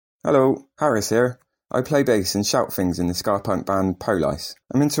Hello, Harris here. I play bass and shout things in the ska punk band Police.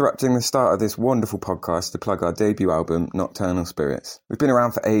 I'm interrupting the start of this wonderful podcast to plug our debut album, Nocturnal Spirits. We've been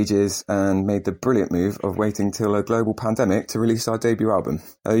around for ages and made the brilliant move of waiting till a global pandemic to release our debut album.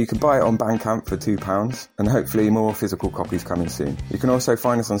 You can buy it on Bandcamp for £2 and hopefully more physical copies coming soon. You can also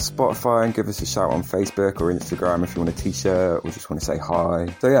find us on Spotify and give us a shout on Facebook or Instagram if you want a t-shirt or just want to say hi.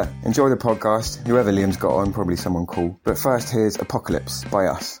 So yeah, enjoy the podcast. Whoever Liam's got on, probably someone cool. But first, here's Apocalypse by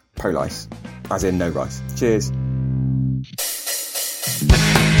us, Police. As in no rice. Cheers.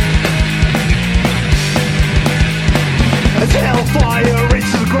 As hellfire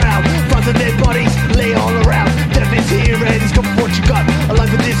reaches the ground, finds the dead bodies lay all around. Death is here and it's got what you got. A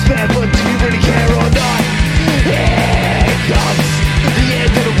life of despair, but do you really care or not? Here comes the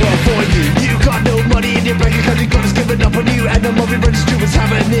end of the world for you. You got no money in your bank account, your God has given up on you. And the movie registry is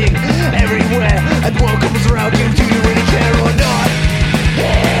happening everywhere. And the world comes around you, do you really care or not?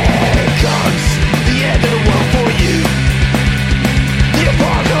 Here comes the end of the world for you. The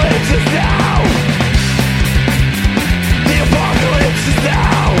apocalypse is now. The apocalypse is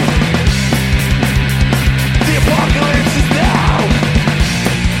now. The apocalypse is now.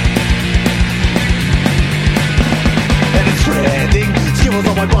 And it's trending, skills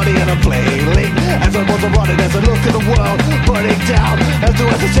on my body and I'm flailing as I was running, as I look at the world burning down. As do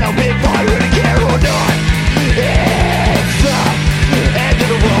as I tell me if I really care or not. It's end of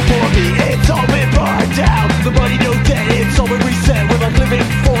the world for me, it's all been burned down. The money no debt, it's all been reset. We're like living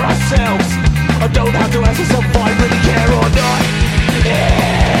for ourselves. I don't have to ask myself if I really care or not.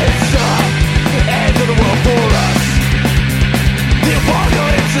 It's end of the world for us. The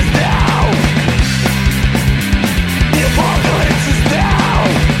apocalypse is now. The apocalypse is now.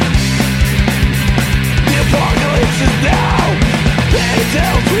 The apocalypse is now. And it's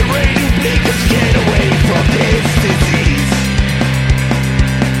hell we're ready to bleed, 'cause we can't away from this disease.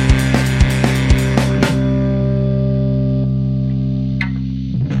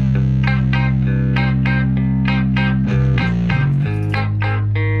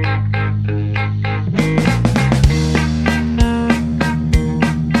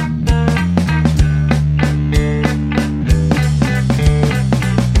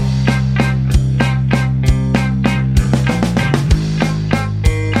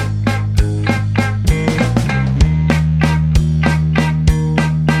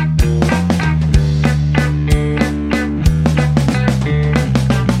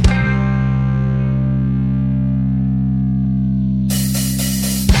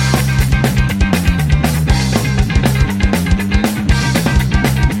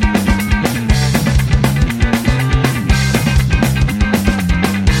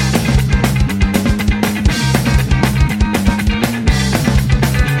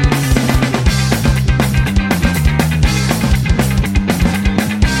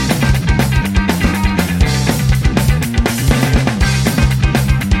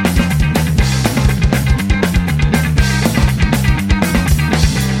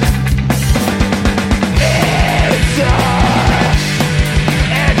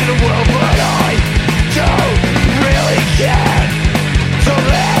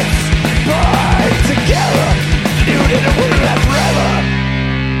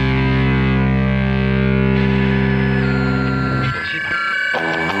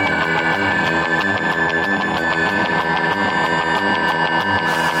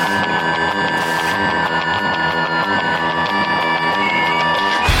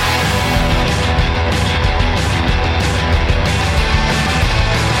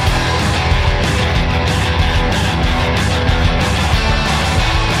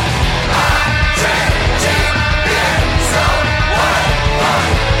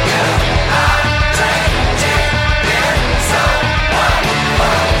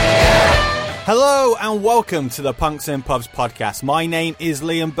 Welcome to the Punks and Pubs podcast. My name is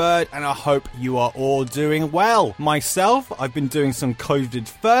Liam Bird and I hope you are all doing well. Myself, I've been doing some COVID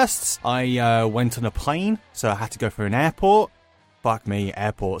firsts. I went on a plane, so I had to go through an airport. Fuck me,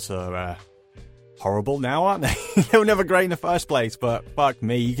 airports are horrible now, aren't they? They were never great in the first place, but fuck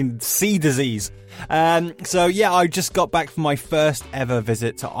me, you can see disease. So yeah, I just got back from my first ever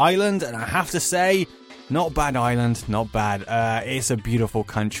visit to Ireland, and I have to say, not bad Ireland, not bad. It's a beautiful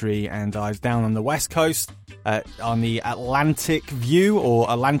country, and I was down on the west coast on the Atlantic View or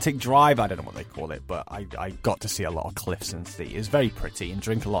Atlantic Drive. I don't know what they call it, but I got to see a lot of cliffs and sea. It was very pretty and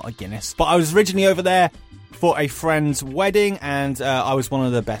drink a lot of Guinness. But I was originally over there for a friend's wedding, and I was one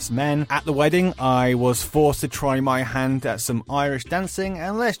of the best men at the wedding. I was forced to try my hand at some Irish dancing,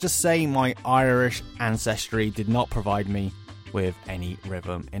 and let's just say my Irish ancestry did not provide me with any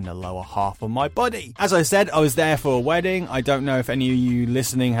rhythm in the lower half of my body. As I said, I was there for a wedding. I don't know if any of you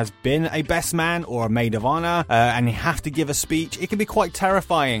listening has been a best man or a maid of honor, and you have to give a speech. It can be quite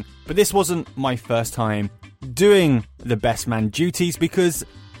terrifying, but this wasn't my first time doing the best man duties because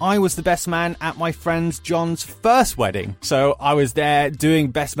I was the best man at my friend John's first wedding. So I was there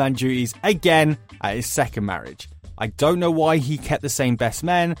doing best man duties again at his second marriage. I don't know why he kept the same best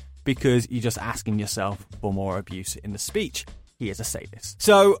men, because you're just asking yourself for more abuse in the speech. He is a sadist.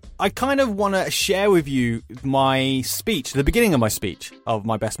 So I kind of want to share with you my speech, the beginning of my speech, of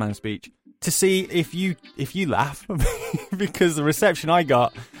my best man speech, to see if you laugh, because the reception I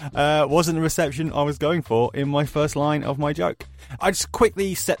got wasn't the reception I was going for in my first line of my joke. I just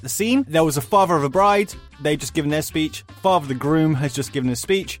quickly set the scene. There was a father of a bride. They've just given their speech. Father of the groom has just given his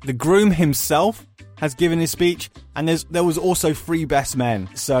speech. The groom himself has given his speech, and there was also 3 best men.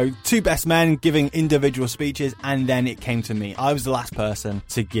 So 2 best men giving individual speeches, and then it came to me. I was the last person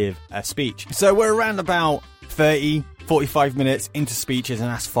to give a speech. So we're around about 30, 45 minutes into speeches, and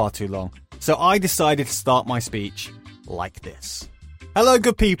that's far too long. So I decided to start my speech like this. Hello,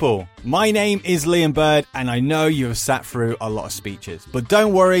 good people. My name is Liam Bird, and I know you have sat through a lot of speeches. But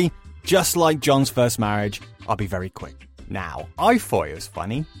don't worry, just like John's first marriage, I'll be very quick. Now, I thought it was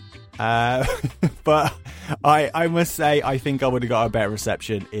funny. But I must say, I think I would have got a better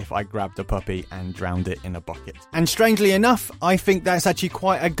reception if I grabbed a puppy and drowned it in a bucket. And strangely enough, I think that's actually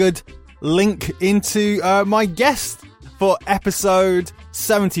quite a good link into my guest for episode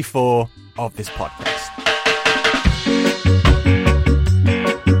 74 of this podcast.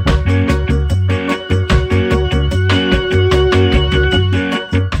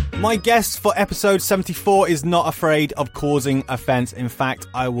 My guest for episode 74 is not afraid of causing offence. In fact,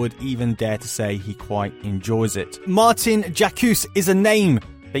 I would even dare to say he quite enjoys it. Martin Jacus is a name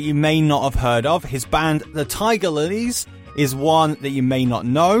that you may not have heard of. His band, the Tiger Lilies, is one that you may not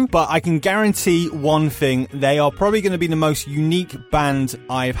know, but I can guarantee one thing: they are probably going to be the most unique band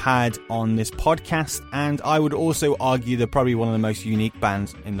I've had on this podcast, and I would also argue they're probably one of the most unique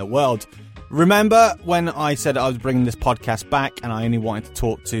bands in the world. Remember when I said I was bringing this podcast back and I only wanted to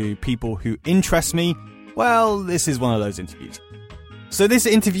talk to people who interest me? Well, this is one of those interviews. So this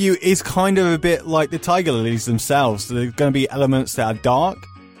interview is kind of a bit like the Tiger Lilies themselves. So there's going to be elements that are dark.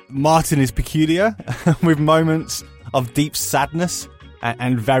 Martin is peculiar, with moments of deep sadness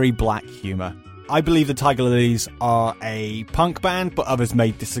and very black humour. I believe the Tiger Lilies are a punk band, but others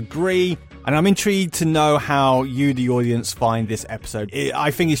may disagree. And I'm intrigued to know how you, the audience, find this episode.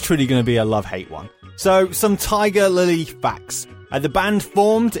 I think it's truly going to be a love-hate one. So, some Tiger Lily facts. The band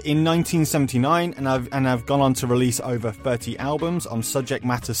formed in 1979 and have gone on to release over 30 albums on subject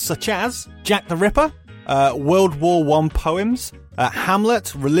matters such as Jack the Ripper, World War I poems,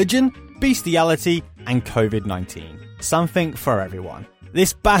 Hamlet, religion, bestiality, and COVID-19. Something for everyone.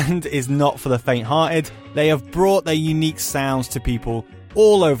 This band is not for the faint-hearted. They have brought their unique sounds to people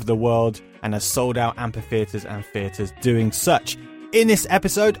all over the world and has sold out amphitheatres and theatres doing such. In this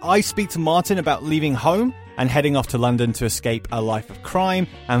episode, I speak to Martin about leaving home and heading off to London to escape a life of crime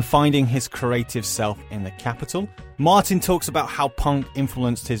and finding his creative self in the capital. Martin talks about how punk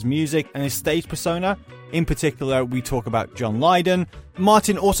influenced his music and his stage persona. In particular, we talk about John Lydon.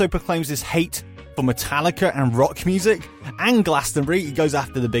 Martin also proclaims his hate for Metallica and rock music and Glastonbury. He goes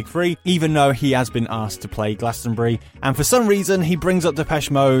after the big 3, even though he has been asked to play Glastonbury. And for some reason, he brings up Depeche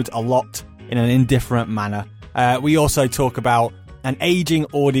Mode a lot in an indifferent manner. We also talk about an aging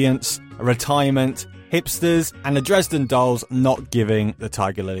audience, retirement, hipsters, and the Dresden Dolls not giving the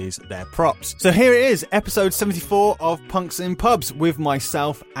Tiger Lilies their props. So here it is, episode 74 of Punks in Pubs with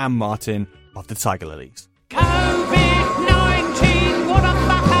myself and Martin of the Tiger Lilies. COVID-19, what a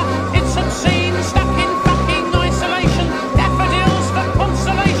fucker, it's obscene, stuck in fucking isolation, daffodils for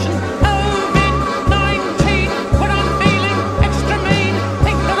consolation. COVID-19, what I'm feeling extra mean,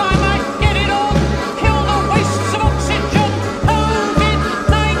 think that I might get it on, kill the wastes of oxygen.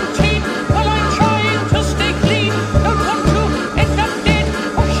 COVID-19, well I'm trying to stay clean, don't want to end up dead,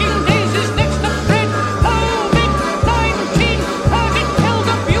 washing daisies next to bread. COVID-19, heard it killed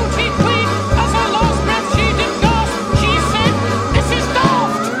a beauty queen, as her last breath she did gasp, she said, this is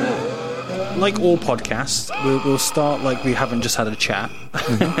daft. Like all podcasts, we'll start like we haven't just had a chat,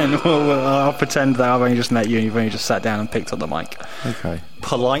 and I'll pretend that I've only just met you and you've only just sat down and picked up the mic. Okay.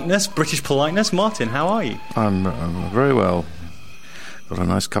 Politeness, British politeness. Martin, how are you? I'm very well. Got a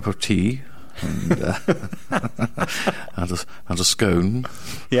nice cup of tea and and a scone.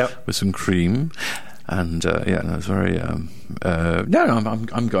 Yep. With some cream. And it's very. I'm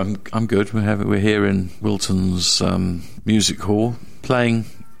good. We're here in Wilton's music hall, playing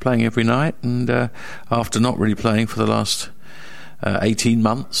every night, and after not really playing for the last 18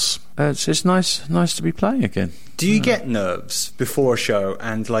 months. It's nice to be playing again. Do you get nerves before a show,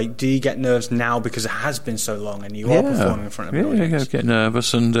 and like, do you get nerves now because it has been so long and you are performing in front of an audience? Yeah, get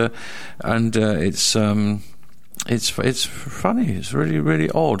nervous, and it's funny. It's really, really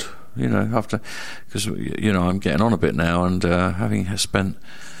odd, because I'm getting on a bit now, and having spent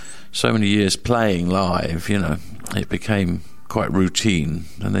so many years playing live, it became quite routine,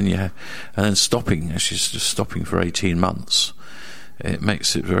 and then stopping for 18 months. It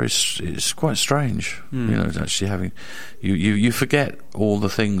makes it it's quite strange, actually having, you forget all the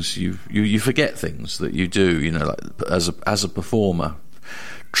things you forget things that you do, like as a performer,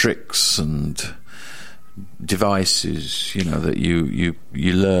 tricks and devices, that you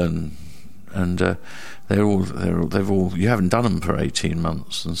learn, and they've all you haven't done them for 18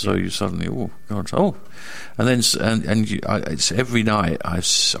 months, and so you suddenly and then it's every night I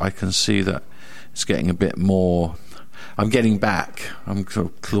can see that it's getting a bit more. I'm getting back. I'm sort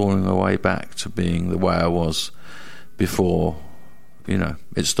of clawing my way back to being the way I was before,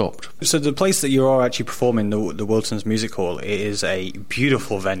 it stopped. So the place that you are actually performing, the Wilton's Music Hall, it is a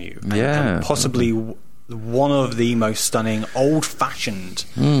beautiful venue. And possibly one of the most stunning old-fashioned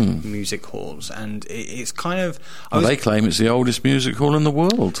music halls, and it's kind of... they claim it's the oldest music hall in the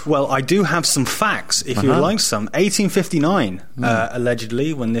world. Well, I do have some facts, if you would like some. 1859,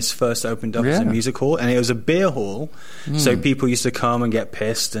 allegedly, when this first opened up as a music hall, and it was a beer hall, so people used to come and get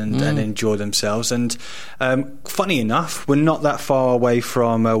pissed and enjoy themselves. And funny enough, we're not that far away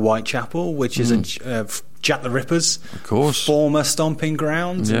from Whitechapel, which is a Jack the Ripper's former stomping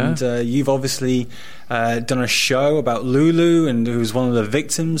ground, and you've obviously done a show about Lulu, and who's one of the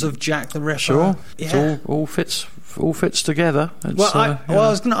victims of Jack the Ripper. Sure, it all fits together. I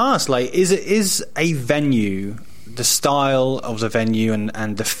was going to ask, like, is a venue, the style of the venue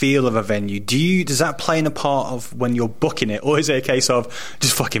and the feel of a venue, does that play in a part of when you're booking it, or is it a case of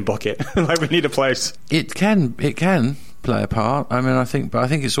just fucking book it? Like, we need a place. It can play a part. I mean, I think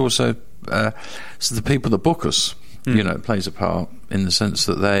it's also so the people that book us, plays a part in the sense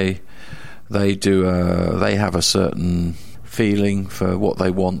that they have a certain feeling for what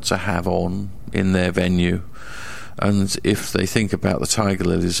they want to have on in their venue, and if they think about the Tiger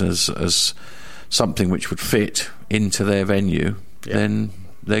Lilies as something which would fit into their venue, then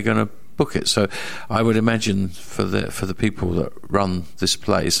they're going to book it. So I would imagine for the people that run this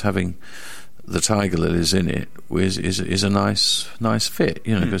place, having the Tiger Lilies in it is a nice fit,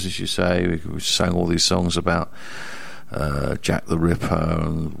 because as you say, we sang all these songs about Jack the Ripper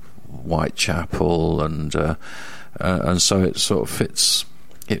and Whitechapel, and so it sort of fits.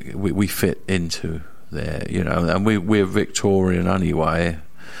 We fit into there, and we're Victorian anyway.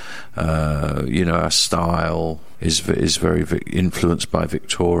 Our style is very influenced by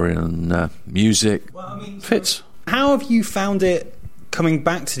Victorian music. Fits. How have you found it coming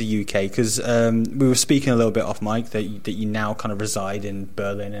back to the UK? Because we were speaking a little bit off mic that you now kind of reside in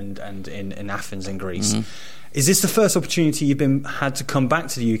Berlin and in Athens in Greece. Is this the first opportunity you've had to come back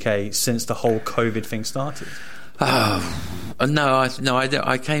to the UK since the whole COVID thing started? No,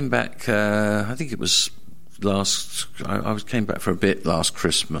 I came back. I think it was I came back for a bit last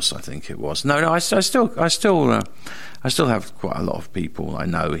Christmas. I think it was. No, I still have quite a lot of people I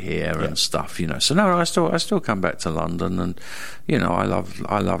know here and stuff. So no, I still come back to London, and I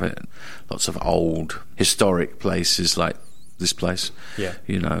love it. Lots of old historic places like this place.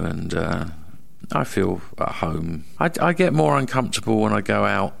 And I feel at home. I get more uncomfortable when I go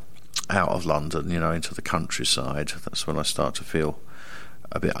out of London, into the countryside. That's when I start to feel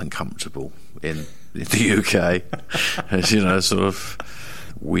a bit uncomfortable in the UK. As sort of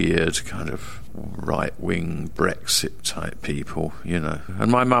weird kind of right-wing Brexit type people,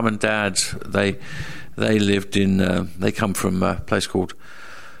 And my mum and dad, they lived in. They come from a place called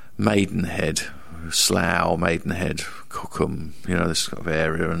Maidenhead, Slough, Maidenhead, Cookham, this sort of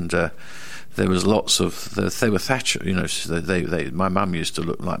area, and there was lots of. They were Thatcher, my mum used to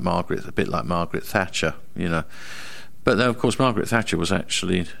look like a bit like Margaret Thatcher, But then, of course, Margaret Thatcher was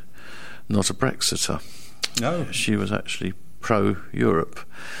actually not a Brexiter. No, she was actually pro-Europe.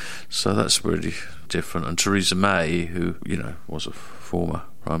 So that's really different. And Theresa May, who was a former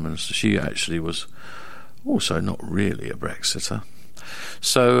Prime Minister, she actually was also not really a Brexiter.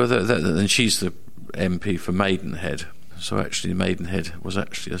 So and she's the MP for Maidenhead. So actually, Maidenhead was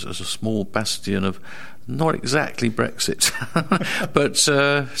actually as a small bastion of not exactly Brexit, but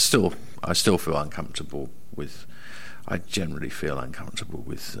still, I still feel uncomfortable with. I generally feel uncomfortable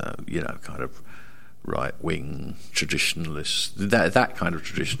with kind of right-wing traditionalists. That kind of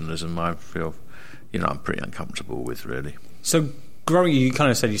traditionalism, I feel, I'm pretty uncomfortable with, really. So growing, you kind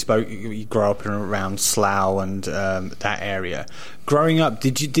of said you grew up around Slough and that area. Growing up,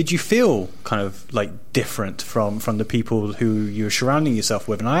 did you feel kind of like different from the people who you were surrounding yourself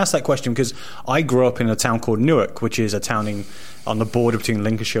with? And I asked that question because I grew up in a town called Newark, which is a town on the border between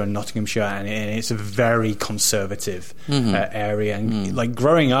Lincolnshire and Nottinghamshire, and it's a very conservative area. And like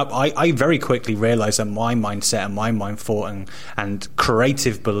growing up, I very quickly realised that my mindset and my mind thought and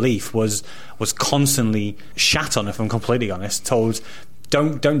creative belief was constantly shat on. If I'm completely honest, told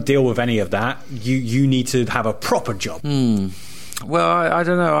don't deal with any of that. You need to have a proper job. Well, I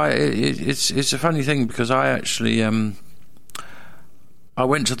don't know. It's a funny thing because I actually I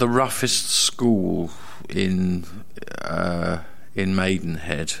went to the roughest school in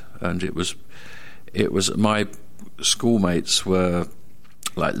Maidenhead, and it was my schoolmates were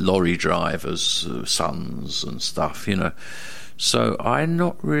like lorry drivers' sons and stuff, you know. So I'm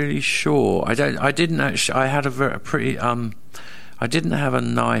not really sure. I didn't have a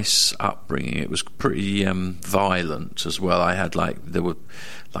nice upbringing. It was pretty violent as well. There were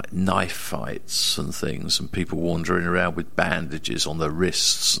like knife fights and things, and people wandering around with bandages on their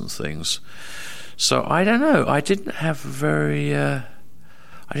wrists and things. So I don't know. I didn't have a very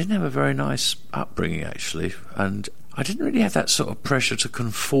nice upbringing actually, and I didn't really have that sort of pressure to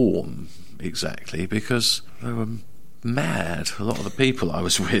conform exactly because they were mad. A lot of the people I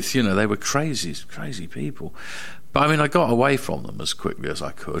was with, you know, they were crazy people. But I mean, I got away from them as quickly as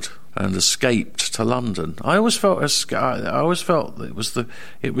I could and escaped to London. I always felt that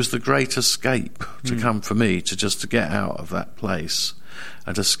it was the great escape to come for me to get out of that place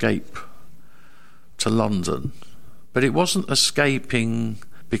and escape to London. But it wasn't escaping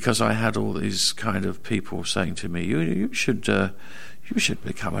because I had all these kind of people saying to me, "You should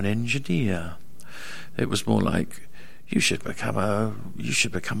become an engineer." It was more like, "You should become a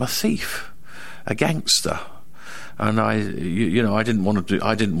thief, a gangster." And I didn't want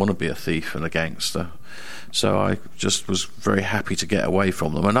to be a thief and a gangster, so I just was very happy to get away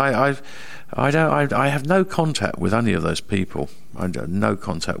from them. And I have no contact with any of those people. I have no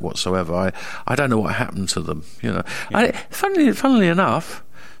contact whatsoever. I don't know what happened to them. You know, yeah. Funnily enough,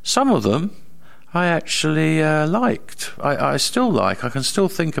 some of them I actually liked. I still like. I can still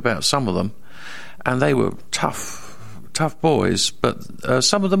think about some of them, and they were tough boys, but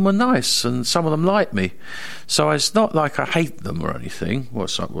some of them were nice and some of them liked me. So it's not like I hate them or anything. Well,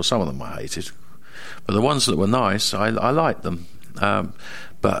 some of them I hated, but the ones that were nice, I liked them.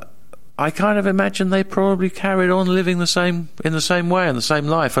 But I kind of imagine they probably carried on living in the same way and the same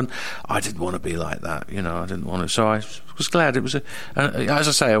life, and I didn't want to be like that. You know, I didn't want to. So I was glad it was. As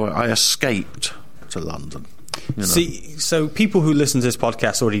I say, I escaped to London. You know. See, so people who listen to this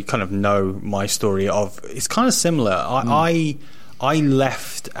podcast already kind of know my story of. It's kind of similar. I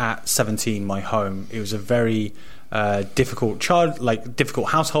left at 17 my home. It was a very difficult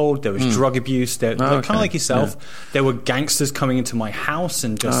household. There was drug abuse. Kind of like yourself. Yeah. There were gangsters coming into my house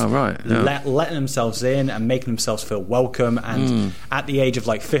and just letting themselves in and making themselves feel welcome. And at the age of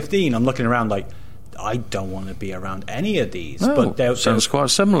like 15, I'm looking around like, I don't want to be around any of these. Oh, but sounds quite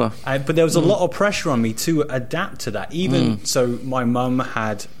similar. But there was a lot of pressure on me to adapt to that. So my mum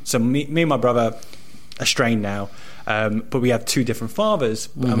had... So me and my brother are estranged now, but we have two different fathers,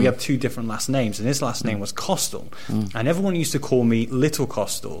 and we have two different last names, and his last name was Costal. And everyone used to call me Little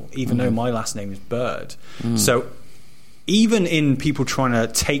Costal, even though my last name is Bird. So... even in people trying to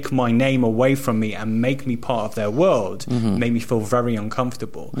take my name away from me and make me part of their world, made me feel very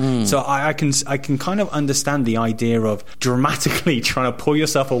uncomfortable. So I can kind of understand the idea of dramatically trying to pull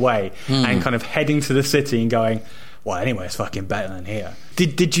yourself away and kind of heading to the city and going, well, anyway, it's fucking better than here.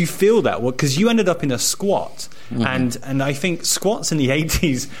 Did you feel that? Well, because you ended up in a squat, and I think squats in the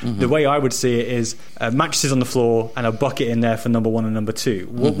 80s, the way I would see it is mattresses on the floor and a bucket in there for number one and number two.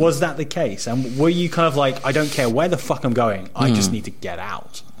 Was that the case? And were you kind of like, I don't care where the fuck I'm going, I just need to get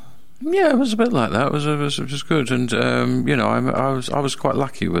out? Yeah, it was a bit like that. It was good, and you know, I was quite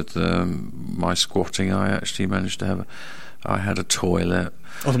lucky with my squatting. I actually managed to have I had a toilet.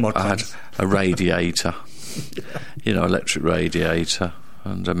 I had a radiator. You know, electric radiator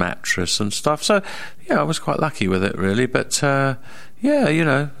and a mattress and stuff. So, yeah, I was quite lucky with it, really. But, yeah, you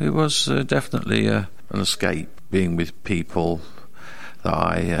know, it was definitely an escape, being with people that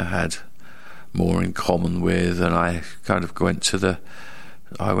I had more in common with. And I kind of went to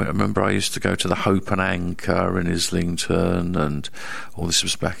I remember I used to go to the Hope and Anchor in Islington, and all this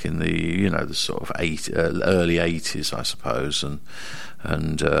was back in the, you know, the sort of early 80s, I suppose, and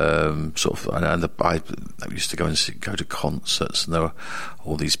I used to go to concerts, and there were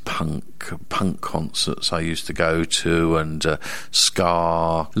all these punk concerts I used to go to, and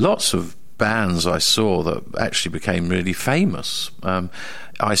ska, lots of bands I saw that actually became really famous.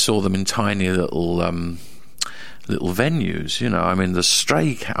 I saw them in tiny little venues, you know. I mean, I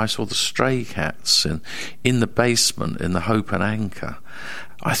saw the Stray Cats in the basement in the Hope and Anchor.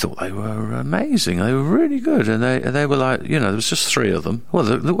 I thought they were amazing. They were really good, and they were like, you know, there was just 3 of them. Well,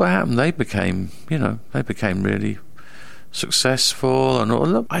 look what happened. They became really successful, and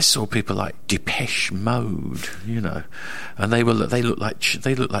all. I saw people like Depeche Mode, you know, and they looked like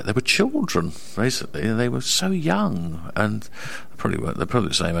they were children basically, and they were so young, and they're probably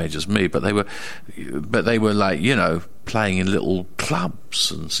the same age as me, but they were like, you know, playing in little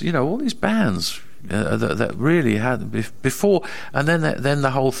clubs, and you know, all these bands that really had before, and then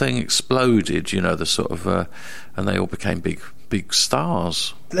the whole thing exploded, you know, the sort of and they all became big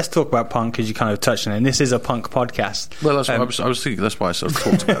stars. Let's talk about punk, because you kind of touched on it, and this is a punk podcast. Well, that's what I was thinking. That's why I sort of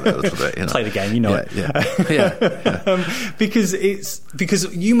talked about it a little bit. You know? Play the game, you know it. Yeah.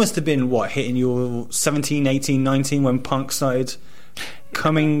 Because you must have been hitting your 17, 18, 19 when punk started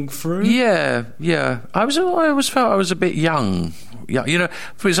coming through. Yeah. I always felt I was a bit young. Yeah, you know,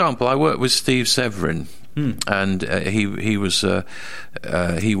 for example, I worked with Steve Severin, and he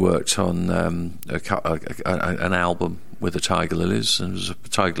worked on an album with the Tiger Lilies, and was a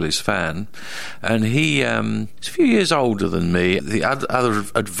Tiger Lilies fan, and he's a few years older than me. The other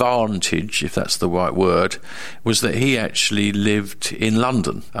advantage, if that's the right word, was that he actually lived in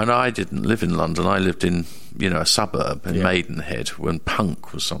London, and I didn't live in London. I lived in, you know, a suburb in Maidenhead, when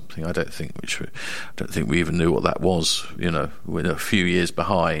punk was something I don't think we even knew what that was. You know, we're a few years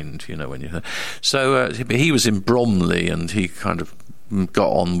behind. You know, when you so he was in Bromley, and he kind of got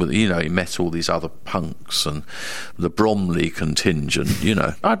on with, you know, he met all these other punks and the Bromley contingent. You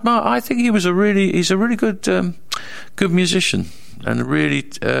know, I think he's a really good musician, and a really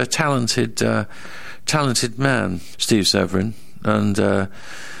talented man, Steve Severin, and.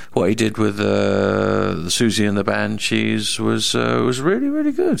 What he did with the Susie and the Banshees was really,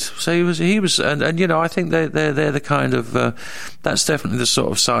 really good. So he was, and you know, I think they're the kind of that's definitely the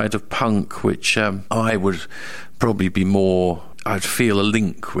sort of side of punk which I would probably be more. I'd feel a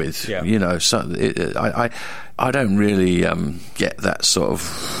link with, you know. So I don't really get that sort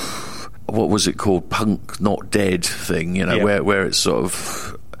of, what was it called, punk not dead thing, you know, where it's sort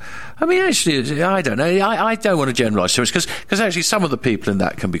of. I mean, actually, I don't know. I don't want to generalise too much, because actually some of the people in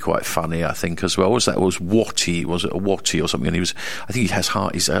that can be quite funny, I think, as well. Was it Watty or something? And I think he has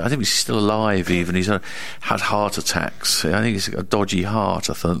heart. I think he's still alive even. He's had heart attacks. I think he's got a dodgy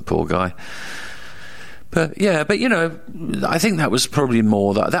heart, I think, poor guy. But you know, I think that was probably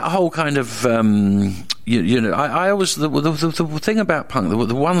more that whole kind of you know. I always the thing about punk.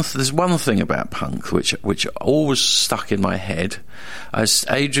 There's one thing about punk which always stuck in my head.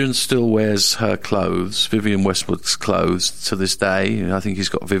 Adrian still wears her clothes, Vivienne Westwood's clothes, to this day. I think he's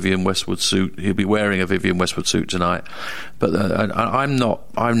got a Vivienne Westwood suit. He'll be wearing a Vivienne Westwood suit tonight. But I'm not.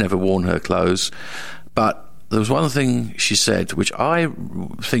 I've never worn her clothes, but. There was one thing she said which I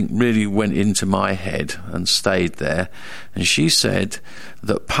think really went into my head and stayed there, and she said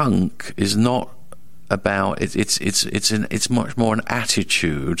that punk is not about it's much more an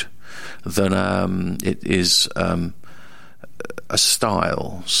attitude than it is a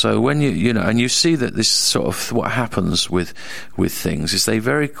style. So when you know, and you see that this sort of what happens with things is they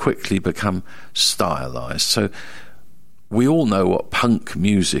very quickly become stylized. So we all know what punk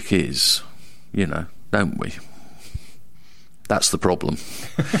music is, you know. Don't we? That's the problem,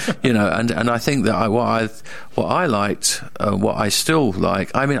 you know. And I think that what I liked, what I still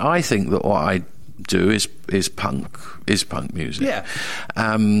like. I mean, I think that what I do is punk music. Yeah.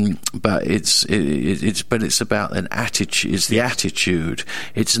 But it's about an attitude. It's the attitude.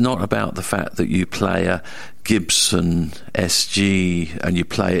 It's not about the fact that you play a Gibson SG and you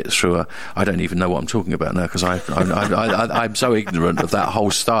play it through I don't even know what I'm talking about now, because I'm so ignorant of that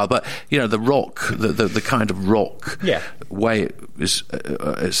whole style. But you know, the rock, the kind of rock way is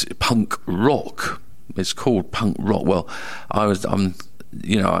punk rock. It's called punk rock. Well, I'm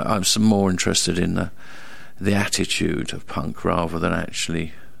some more interested in the attitude of punk rather than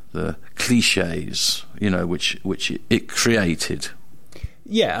actually the cliches, you know, which it created.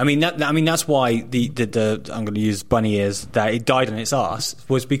 Yeah, I mean that's why the I'm going to use bunny ears, that it died on its arse,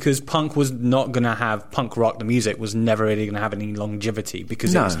 was because punk was not going to have, punk rock, the music was never really going to have any longevity,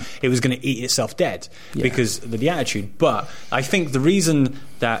 because it was going to eat itself dead because of the attitude. But I think the reason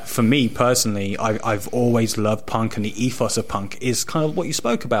that, for me personally, I've always loved punk and the ethos of punk is kind of what you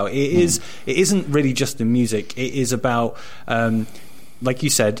spoke about. It isn't really just the music. It is about like you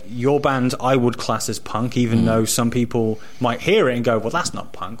said, your band I would class as punk, even though some people might hear it and go, well, that's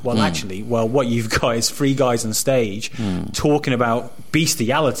not punk. Well, actually, what you've got is three guys on stage talking about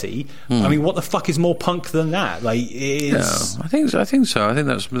bestiality. I mean, what the fuck is more punk than that? Like, it's... Yeah, I think so. I think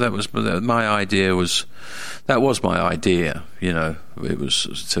that was my idea. That was my idea. You know, it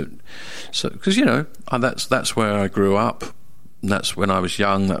was because that's where I grew up. And that's when I was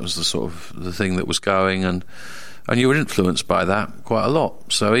young. That was the sort of the thing that was going, and you were influenced by that quite a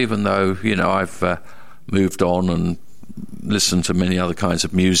lot. So even though I've moved on and listened to many other kinds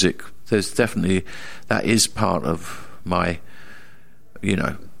of music, there's definitely that is part of my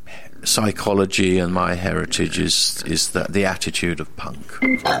psychology and my heritage is that the attitude of punk.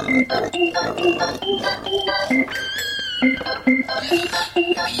 When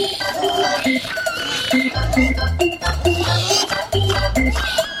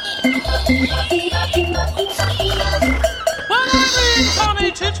I'm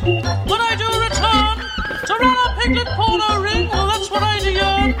reincarnated, when I do return to run a piglet porno ring, well, that's what I do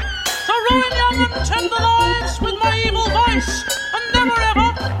yearn. To ruin young and tender lives with my evil vice, and never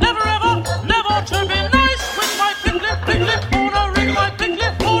ever, never ever, never to be nice with my piglet porno ring, my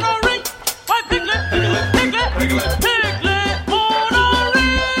piglet porno ring, my piglet porno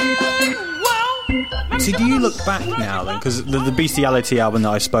ring. Well, So do you look back now then, because the Bestiality album that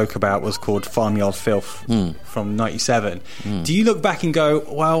I spoke about was called Farmyard Filth from 97. Do you look back and go,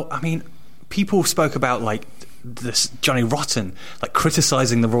 well, I mean, people spoke about like this Johnny Rotten like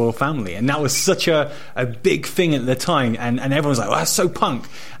criticising the royal family, and that was such a big thing at the time, and everyone was like, well, that's so punk.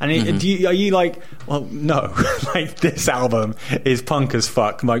 And are you like, well, no, like this album is punk as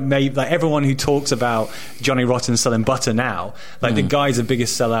fuck. Like maybe like everyone who talks about Johnny Rotten selling butter now, like the guy's the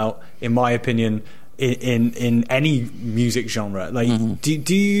biggest sellout in my opinion in any music genre. Like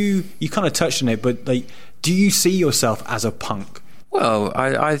do you kind of touched on it, but like do you see yourself as a punk? Well,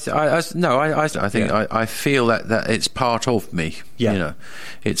 I think I feel that it's part of me. Yeah.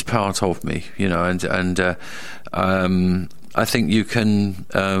 It's part of me. And I think you can.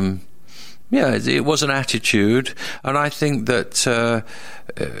 It was an attitude, and I think that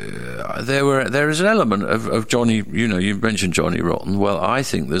there is an element of Johnny. You mentioned Johnny Rotten. Well, I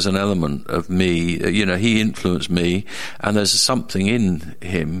think there's an element of me. He influenced me, and there's something in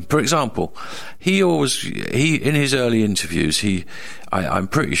him. For example, he in his early interviews, I'm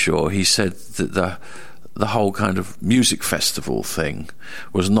pretty sure he said that the whole kind of music festival thing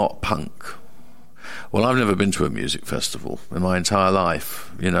was not punk. Well, I've never been to a music festival in my entire life,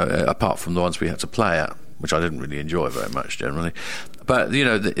 apart from the ones we had to play at, which I didn't really enjoy very much generally. But,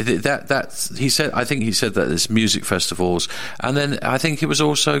 that's he said. I think he said that there's music festivals, and then I think he was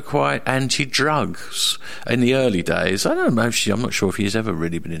also quite anti-drugs in the early days. I don't know. Actually, I'm not sure if he's ever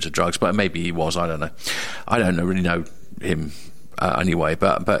really been into drugs, but maybe he was. I don't know. I don't really know him anyway.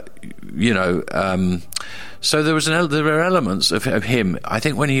 But so there were elements of him. I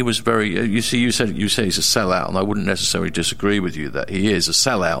think when he was very, you say he's a sellout, and I wouldn't necessarily disagree with you that he is a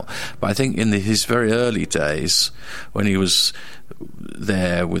sellout. But I think in his very early days, when he was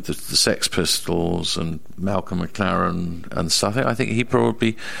there with the Sex Pistols and Malcolm McLaren and stuff, I think he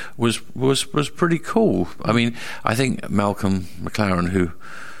probably was pretty cool. I mean, I think Malcolm McLaren, who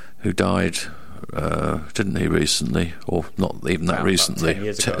died. Didn't he recently, or not even that recently? 10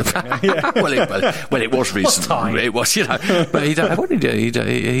 years ago. well, it was recently. It was, But he died. What did he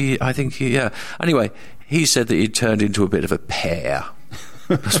do? I think Anyway, he said that he turned into a bit of a pear.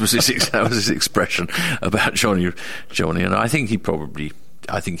 That was his expression about Johnny, and I think he probably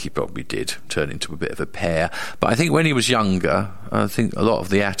did turn into a bit of a pear. But I think when he was younger, I think a lot of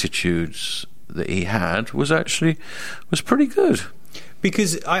the attitudes that he had was pretty good.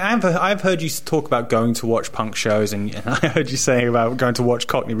 Because I've heard you talk about going to watch punk shows, and I heard you saying about going to watch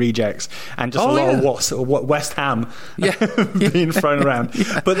Cockney Rejects and just of West Ham being thrown around.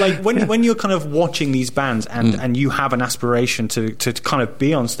 Yeah. But like when you're kind of watching these bands and you have an aspiration to kind of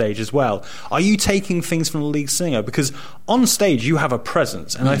be on stage as well, are you taking things from the lead singer? Because on stage you have a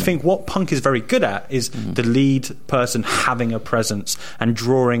presence, and I think what punk is very good at is the lead person having a presence and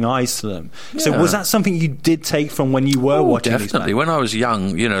drawing eyes to them. Yeah. So was that something you did take from when you were watching these bands? Definitely. When I was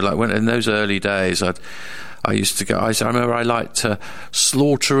young, like when in those early days, I used to go. I remember I liked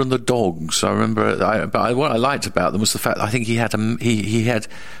Slaughter and the Dogs. I remember, but what I liked about them was the fact I think he had I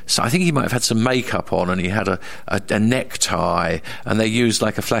think he might have had some makeup on, and he had a necktie, and they used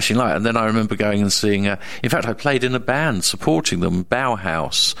like a flashing light. And then I remember going and seeing. In fact, I played in a band supporting them,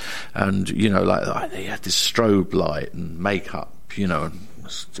 Bauhaus, and like they had this strobe light and makeup, and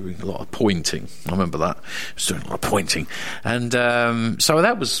was doing a lot of pointing. I remember that. I was doing a lot of pointing. And so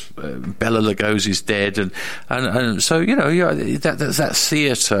that was Bela Lugosi's Dead. And so, that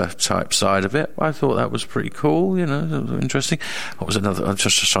theatre type side of it, I thought that was pretty cool, interesting. What was another? I'm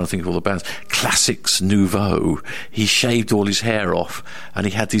just trying to think of all the bands. Classics Nouveau. He shaved all his hair off and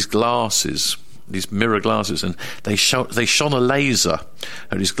he had these glasses, these mirror glasses, and they shone a laser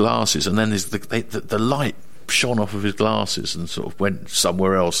at his glasses, and then the light shone off of his glasses and sort of went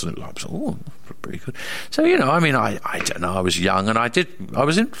somewhere else, and it was like, pretty good. So I don't know, I was young and I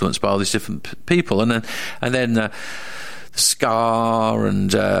was influenced by all these different people, and then Ska and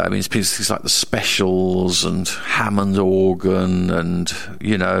things like the Specials and Hammond organ, and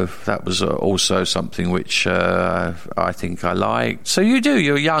that was also something which I think I liked. So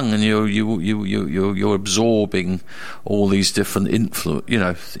you're young and you're absorbing all these different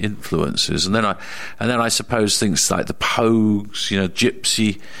influences, and then I suppose things like the Pogues,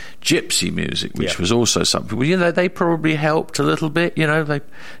 gypsy music, which was also something. They probably helped a little bit. They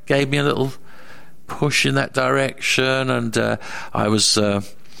gave me a little push in that direction, and I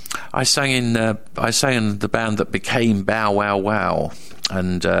sang in the band that became Bow Wow Wow,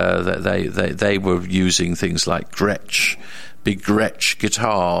 and they were using things like big Gretsch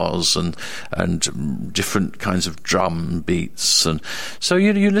guitars and different kinds of drum beats, and so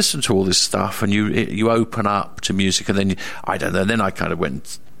you listen to all this stuff and you open up to music, and then then I kind of went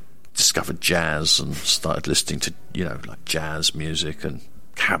and discovered jazz and started listening to like jazz music and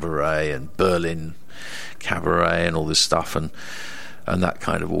cabaret and Berlin cabaret and all this stuff, and that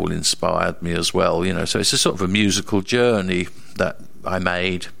kind of all inspired me as well. So it's a sort of a musical journey that I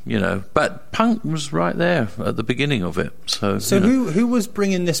made, but punk was right there at the beginning of it. So who was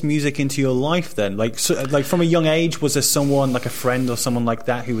bringing this music into your life then? Like from a young age, was there someone like a friend or someone like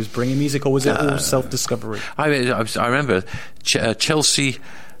that who was bringing music, or was it all self-discovery? I remember Chelsea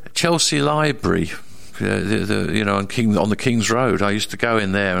Library. On the King's Road, I used to go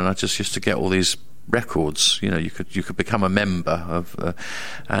in there and I just used to get all these records. You could become a member of,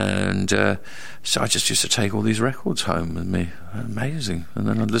 so I just used to take all these records home with me. Amazing. And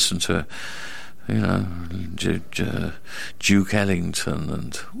then I'd listen to, Duke Ellington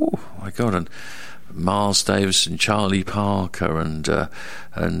and oh my God, and Miles Davis and Charlie Parker and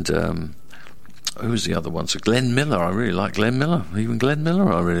who was the other one? So Glenn Miller. I really like Glenn Miller. Even Glenn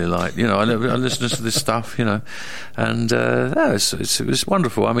Miller I really like. I listen to this stuff, and it was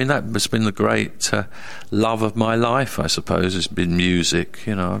wonderful. I mean, that has been the great love of my life, I suppose. It's been music.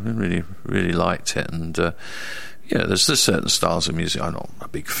 I've really, really liked it. And there's certain styles of music I'm not a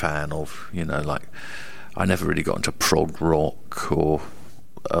big fan of. Like I never really got into prog rock or,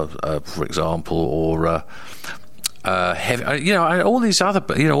 for example, or heavy, all these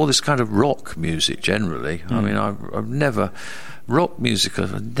other, all this kind of rock music generally. I mean, I've never, rock music,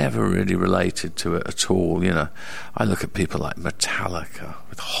 I've never really related to it at all. I look at people like Metallica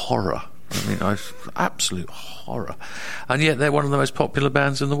with horror. I mean, absolute horror, and yet they're one of the most popular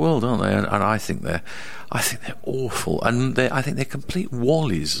bands in the world, aren't they? And I think they're awful, and I think they're complete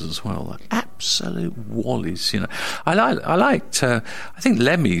wallies as well, like absolute wallies. I think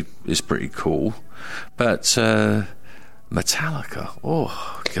Lemmy is pretty cool. But Metallica,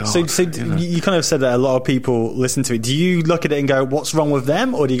 oh God! So you kind of said that a lot of people listen to it. Do you look at it and go, "What's wrong with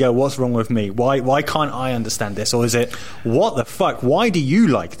them?" Or do you go, "What's wrong with me? Why can't I understand this?" Or is it, "What the fuck? Why do you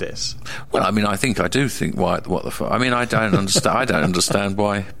like this?" Well, I mean, I do think what the fuck. I mean, I don't understand. I don't understand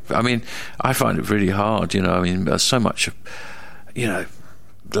why. I mean, I find it really hard. I mean, there's so much,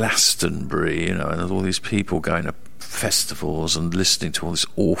 Glastonbury, and all these people going to festivals and listening to all this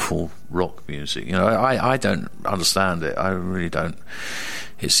awful rock music. I don't understand it. I really don't.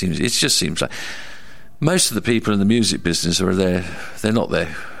 It just seems like most of the people in the music business are there. They're not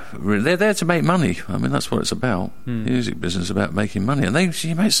there. They're there to make money. I mean, that's what it's about. The music business is about making money, and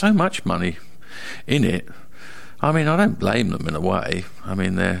you make so much money in it. I mean, I don't blame them in a way. I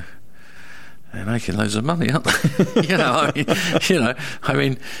mean, they're making loads of money, aren't they? I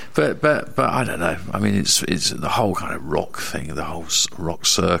mean, but I don't know. I mean, it's the whole kind of rock thing, the whole rock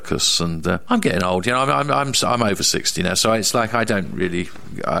circus, and I'm getting old. I'm over 60 now, so it's like I don't really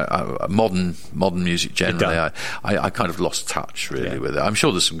modern music generally. I kind of lost touch really with it. I'm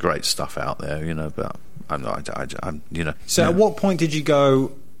sure there's some great stuff out there, but I'm not. So, at what point did you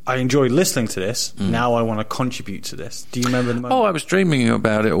go, I enjoyed listening to this, now I want to contribute to this? Do you remember the moment? Oh, I was dreaming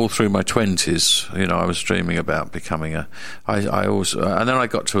about it all through my 20s. I was dreaming about becoming and then I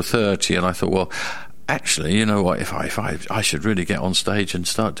got to 30 and I thought, well, actually, you know what, if I should really get on stage and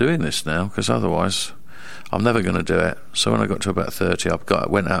start doing this now, because otherwise I'm never going to do it. So when I got to about 30,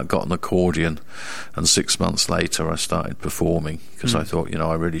 went out, got an accordion, and 6 months later I started performing, because I thought,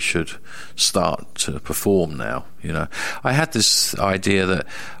 I really should start to perform now. I had this idea that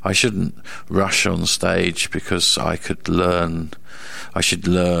I shouldn't rush on stage, because I should learn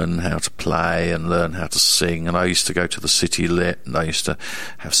how to play and learn how to sing. And I used to go to the City Lit, and I used to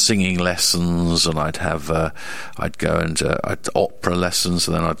have singing lessons, and I'd go and I'd opera lessons,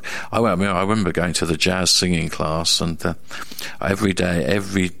 and then I remember going to the jazz singing class, and every day,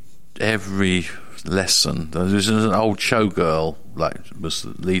 every lesson, there was an old showgirl was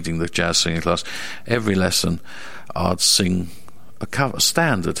leading the jazz singing class. Every lesson I'd sing a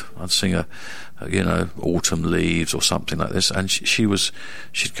standard. I'd sing a Autumn Leaves or something like this, and she'd go,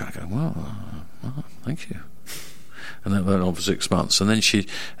 well, thank you. And that went on for 6 months, and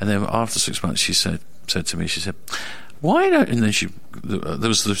then after 6 months she said to me, why don't, and then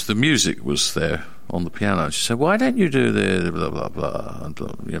the music was there on the piano. She said, why don't you do the blah blah blah and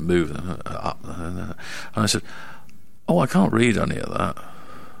move up? And I said, oh, I can't read any of that.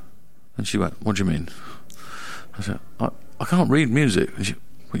 And she went, what do you mean? I said, I can't read music.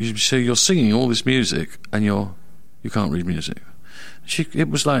 And so you're singing all this music and you can't read music. It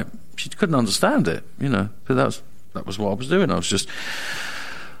was like she couldn't understand it, but that was what I was doing. I just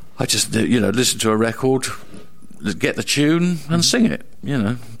listen to a record, get the tune and sing it,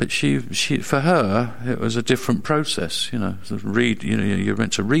 But she for her it was a different process, Read, you're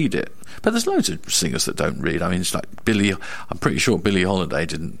meant to read it. But there's loads of singers that don't read. I mean, it's like I'm pretty sure Billie Holiday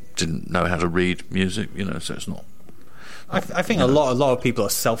didn't know how to read music, So it's not. I think a lot of people are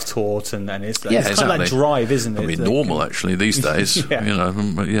self-taught, and it's kind of like drive, isn't it? I mean, normal actually these days.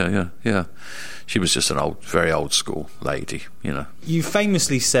 Yeah. She was just an very old school lady, You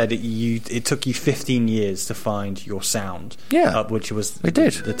famously said it took you 15 years to find your sound. Yeah, which was it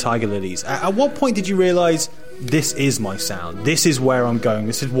did. The Tiger Lilies. At what point did you realise this is my sound? This is where I'm going.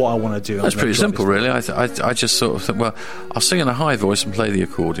 This is what I want to do. That's pretty simple, really. I just sort of think, well, I'll sing in a high voice and play the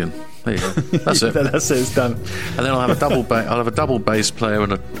accordion. There you go. That's it. That's it. It's done. And then I'll have a double bass player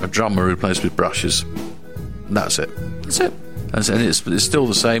and a drummer who plays with brushes. And that's it. That's it. And it's still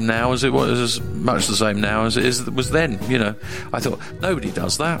the same now as it was, as much the same now as it was then. I thought, nobody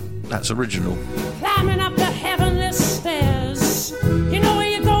does that. That's original. Climbing up the heavenly stairs. You know where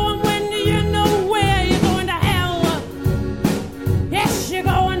you're going when you know where you're going to hell. Yes, you're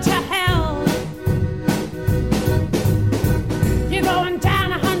going to hell. You're going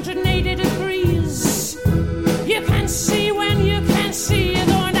down 180 degrees. You can see when you can see. You're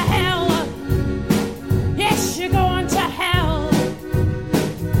going to hell. Yes, you're going to hell.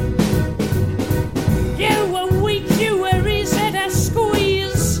 You were weak, you were easy to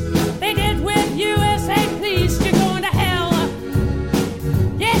squeeze. They did with you as they pleased. You're going to hell.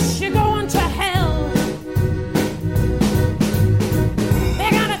 Yes, you're going to hell.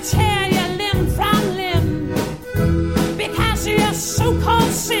 They're gonna tear you limb from limb because of your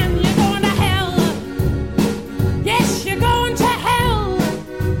so-called sin. You're going to hell. Yes, you're going to hell.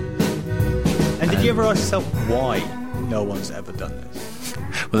 And did you ever ask yourself why no one's ever done this?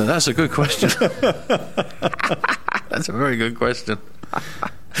 Well, that's a good question. That's a very good question.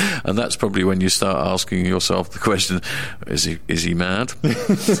 And that's probably when you start asking yourself the question: Is he mad?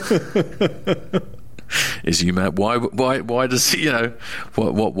 Is he mad? Why does he?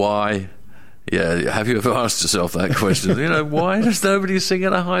 Why? Yeah. Have you ever asked yourself that question? Why does nobody sing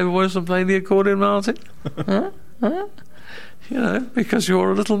in a high voice and play the accordion, Martin? Huh? Because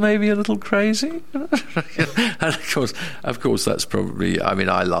you're maybe a little crazy. And of course, that's probably. I mean,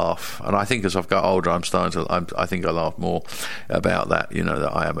 I laugh, and I think as I've got older, I think I laugh more about that.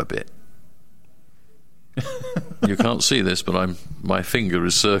 That I am a bit. You can't see this, but my finger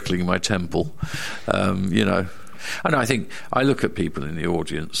is circling my temple. And I think I look at people in the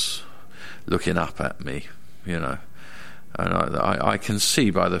audience looking up at me. And I can see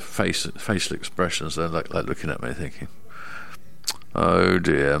by the facial expressions they're like looking at me, thinking, oh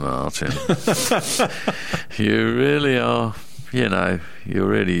dear, Martin, you really are.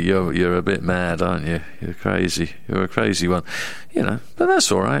 You're a bit mad, aren't you? You're crazy. You're a crazy one. But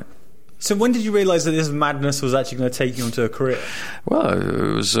that's all right. So when did you realise that this madness was actually going to take you into a career? Well,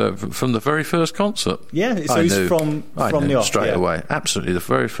 it was from the very first concert. Yeah, so it was from the off straight away. Absolutely, the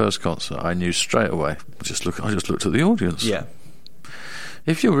very first concert, I knew straight away. I just looked at the audience. Yeah.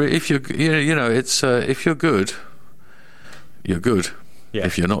 If you're good, you're good. Yeah.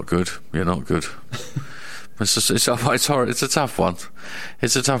 If you're not good, you're not good. It's a tough one.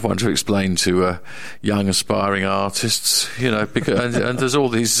 It's a tough one to explain to young aspiring artists, because and there's all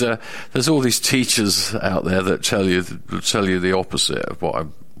these teachers out there that tell you the opposite of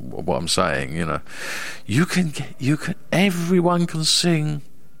what I'm saying. Everyone can sing.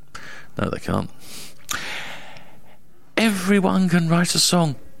 No, they can't. Everyone can write a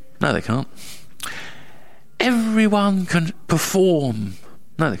song. No, they can't. Everyone can perform.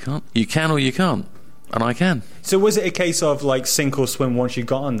 No, they can't. You can or you can't. And I can. So was it a case of like sink or swim once you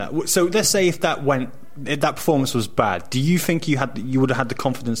got on that? So let's say if that performance was bad, do you think you would have had the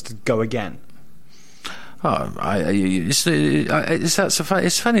confidence to go again? Oh, it's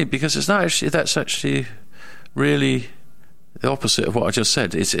funny because it's not actually. That's actually really the opposite of what I just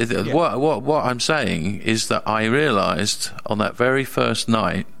said. What I'm saying is that I realised on that very first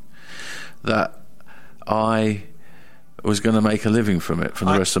night that I was going to make a living from it for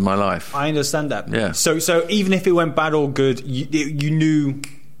the rest of my life. I understand that. Yeah. So even if it went bad or good, you knew.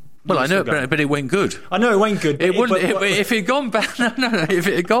 Well, I know, but it went good. I know it went good. It wouldn't. If it had gone bad, no. If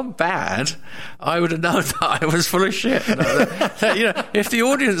it had gone bad, I would have known that I was full of shit. If the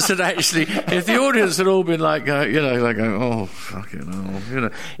audience had all been like, oh fucking hell,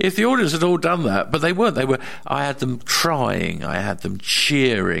 if the audience had all done that, but they weren't. I had them trying. I had them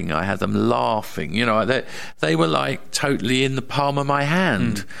cheering. I had them laughing. They were like totally in the palm of my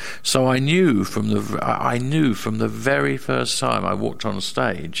hand. So I knew from the very first time I walked on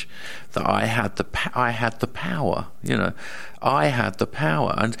stage that I had the power. I had the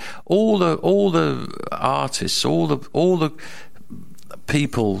power, and all the artists, all the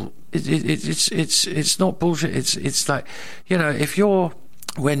people. It's not bullshit. It's like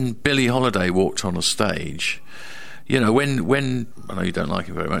when Billie Holiday walked on a stage. When I know you don't like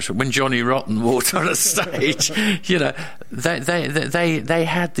him very much, but when Johnny Rotten walked on a stage, they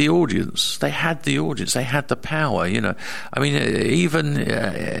had the audience. They had the audience. They had the power. I mean, even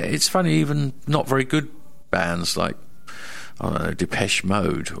it's funny. Even not very good bands like, I don't know, Depeche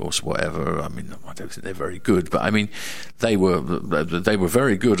Mode or whatever. I mean, I don't think they're very good, but I mean, they were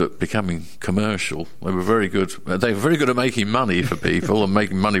very good at becoming commercial. They were very good. They were very good at making money for people and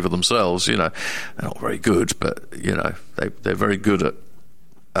making money for themselves. They're not very good, but they're very good at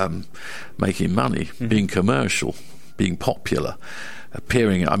making money, being commercial, being popular.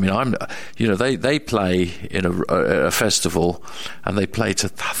 Appearing, I mean, they play in a festival, and they play to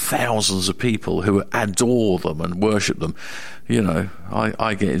thousands of people who adore them and worship them. I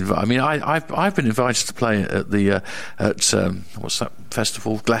get invited. I mean, I've been invited to play at the what's that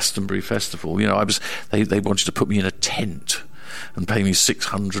festival? Glastonbury Festival. They wanted to put me in a tent and pay me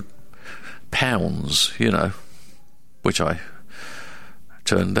 £600, which I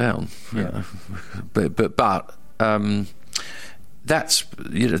turned down. But that's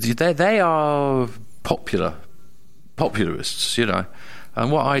they are popularists, and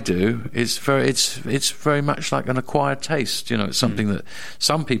what I do is it's very much like an acquired taste. It's something that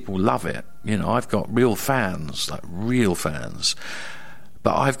some people love it. I've got real fans,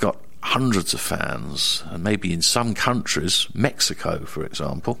 but I've got hundreds of fans, and maybe in some countries, Mexico, for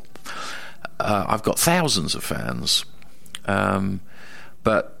example, I've got thousands of fans,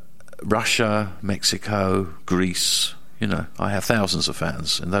 but Russia, Mexico, Greece. I have thousands of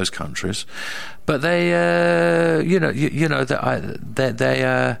fans in those countries, but they,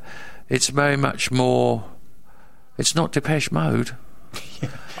 it's very much more. It's not Depeche Mode.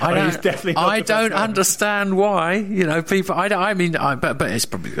 I don't understand why. People. But it's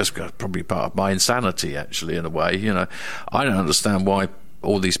probably part of my insanity, actually, in a way. I don't understand why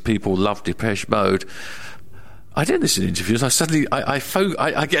all these people love Depeche Mode. I did this in interviews. I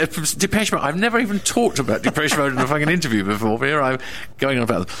get Depeche Mode. I've never even talked about Depeche Mode in a fucking interview before. But here I'm going on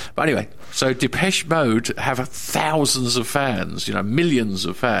about them. But anyway, so Depeche Mode have thousands of fans, millions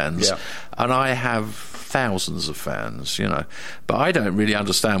of fans, and I have thousands of fans, But I don't really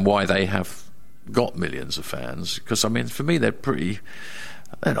understand why they have got millions of fans, because I mean, for me, they're not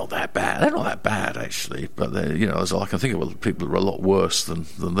that bad. They're not that bad, actually. But as I can think of people who are a lot worse than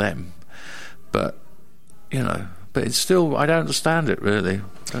them. But but it's still, I don't understand it, really.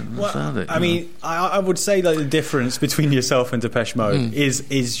 I mean, I would say that the difference between yourself and Depeche Mode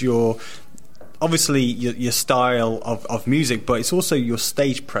is your, obviously, your style of music, but it's also your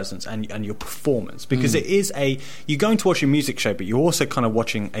stage presence and your performance. Because it is you're going to watch a music show, but you're also kind of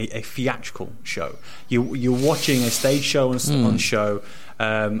watching a theatrical show. You're watching a stage show on show,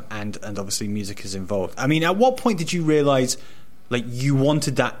 and obviously music is involved. I mean, at what point did you realise like you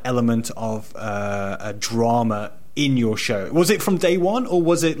wanted that element of a drama in your show? Was it from day one, or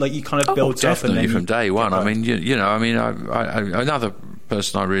was it like you kind of built up? Definitely from day one. I mean, another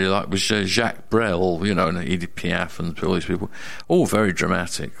person I really liked was Jacques Brel, and Edith Piaf and all these people, all very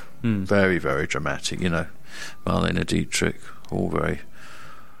dramatic, very, very dramatic. Marlene Dietrich, all very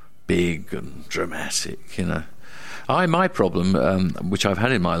big and dramatic. My problem, which I've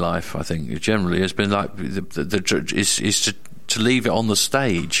had in my life, I think generally, has been like is to leave it on the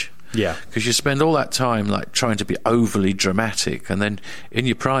stage. Yeah, because you spend all that time like trying to be overly dramatic, and then in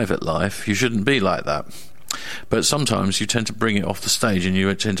your private life you shouldn't be like that. But sometimes you tend to bring it off the stage, and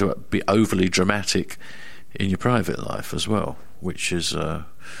you tend to be overly dramatic in your private life as well, which is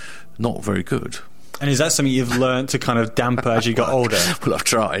not very good. And is that something you've learned to kind of damper as you got older? Well, I've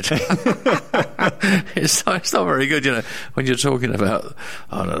tried. It's not very good, you know, when you're talking about,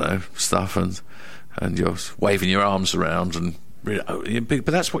 I don't know, stuff and you're waving your arms around and really big.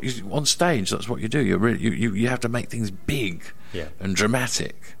 But that's what you on stage. That's what you do. You have to make things big and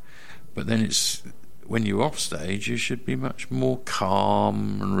dramatic. But then it's when you're off stage, you should be much more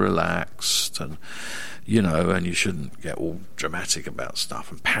calm and relaxed, and you know, and you shouldn't get all dramatic about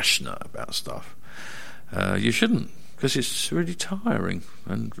stuff and passionate about stuff. You shouldn't, because it's really tiring,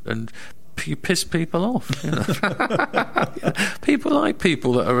 and you piss people off. You know? People like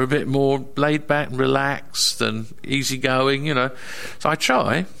people that are a bit more laid back, and relaxed, and easygoing. You know, so I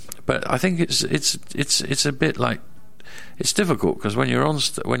try, but I think it's a bit like it's difficult because when you're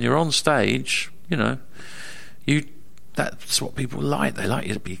on stage, you know, that's what people like. They like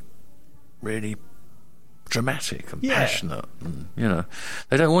you to be really dramatic and passionate, and you know,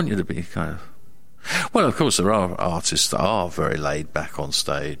 they don't want you to be kind of. Well, of course, there are artists that are very laid back on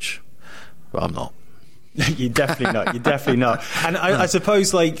stage, but I'm not. You're definitely not. And I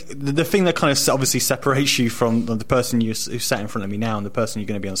suppose, like, the thing that kind of obviously separates you from the person who's sat in front of me now and the person you're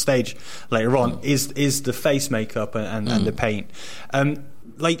going to be on stage later on is the face makeup and the paint.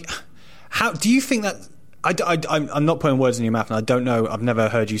 Like, how do you think that? I'm not putting words in your mouth, and I don't know. I've never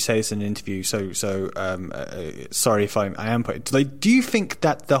heard you say this in an interview, so sorry if I am putting. Like, do you think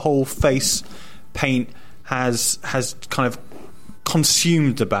that the whole face paint has kind of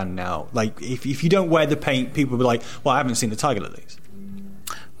consumed the band now? Like, if you don't wear the paint, people will be like, well, I haven't seen the Tiger Lilies.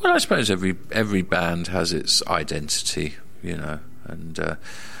 Well, I suppose every band has its identity, you know, and so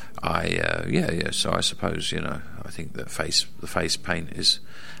I suppose, you know, I think that the face paint is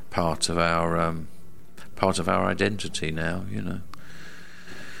part of our identity now, you know.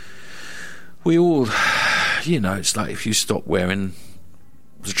 We all, you know, it's like if you stop wearing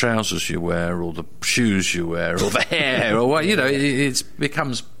the trousers you wear, or the shoes you wear, or the hair, or what, you know, it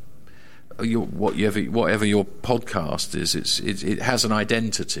becomes whatever your podcast is. It has an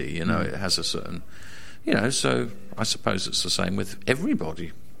identity, you know. It has a certain, you know. So I suppose it's the same with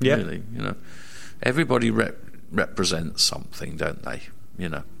everybody. Really, you know, everybody represents something, don't they? You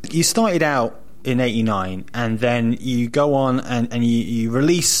know, you started out in '89, and then you go on and you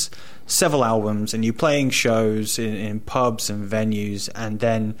release several albums, and you're playing shows in pubs and venues, and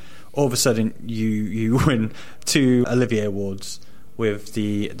then all of a sudden you win 2 Olivier Awards with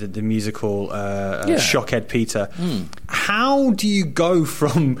the musical Shockhead Peter. How do you go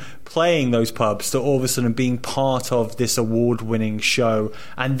from playing those pubs to all of a sudden being part of this award-winning show,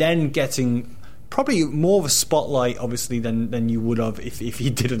 and then getting probably more of a spotlight, obviously, than you would have if you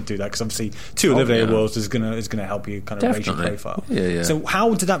didn't do that? Because obviously, 2 Olivier Awards is gonna help you kind of raise your profile. Yeah. So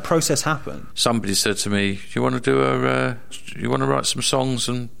how did that process happen? Somebody said to me, "Do you want to you want to write some songs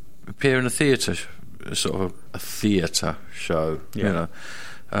and appear in a theatre, sort of a theatre show?" You know.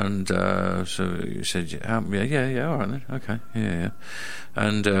 And so you said, "Yeah, all right then, okay, yeah."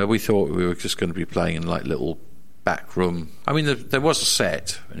 And we thought we were just going to be playing in like little back room. I mean, there was a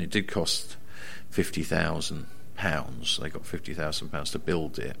set, and it did cost £50,000. They got £50,000 to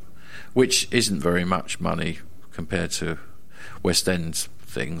build it, which isn't very much money compared to West End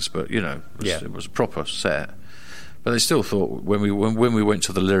things, but you know, it was a proper set. But they still thought when we went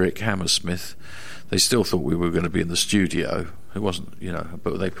to the Lyric Hammersmith, they still thought we were going to be in the studio. It wasn't, you know,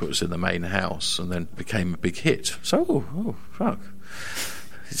 but they put us in the main house, and then became a big hit. So, oh fuck,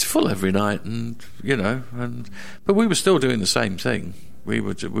 it's full every night, and you know, but we were still doing the same thing. We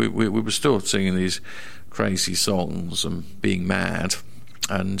were still singing these crazy songs and being mad,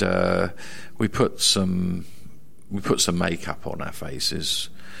 and we put some makeup on our faces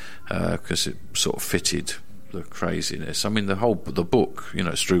because it sort of fitted the craziness. I mean, the book, you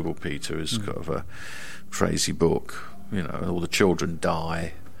know, Struble Peter is kind of a crazy book. You know, all the children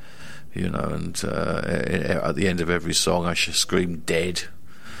die. You know, and at the end of every song, I screamed "dead."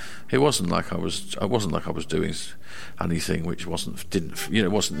 It wasn't like I was doing anything which it wasn't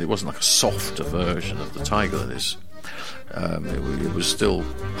like a softer version of the Tiger Lilies. It was still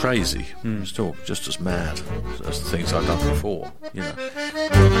crazy. It was still just as mad as the things I'd done before. You know.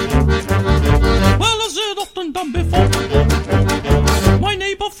 Well, as it often done before, my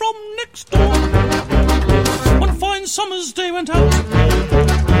neighbour from next door, one fine summer's day went out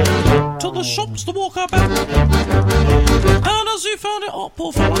to the shops to walk about. found it hot,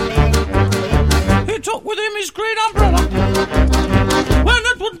 poor fella. He took with him his green umbrella. When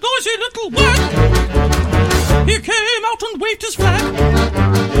that one noisy little wag, he came out and waved his flag.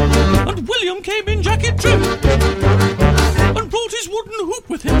 And William came in jacket trim, and brought his wooden hoop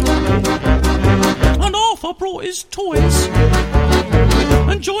with him. And Arthur brought his toys,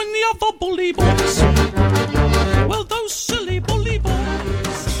 and joined the other bully boys. Well, those silly bully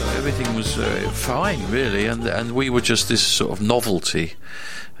boys. Everything was fine, really, and we were just this sort of novelty,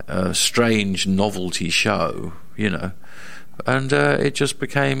 strange novelty show, you know, and it just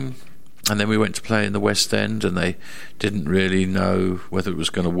became. And then we went to play in the West End, and they didn't really know whether it was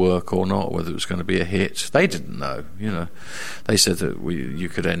going to work or not, whether it was going to be a hit. They didn't know, you know. They said that you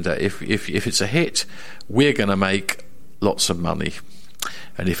could end up if it's a hit, we're going to make lots of money.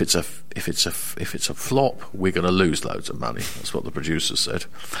 And if it's a flop, we're going to lose loads of money. That's what the producers said,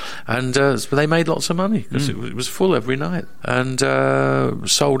 and they made lots of money because it was full every night and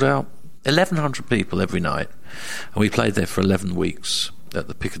sold out 1,100 people every night, and we played there for 11 weeks at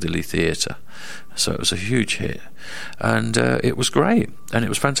the Piccadilly Theatre. So it was a huge hit, and it was great, and it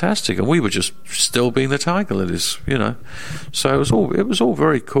was fantastic, and we were just still being the Tiger Lilies, you know. So it was all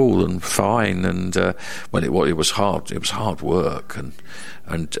very cool and fine, and it was hard work,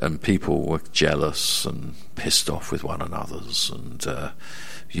 and people were jealous and pissed off with one another's, and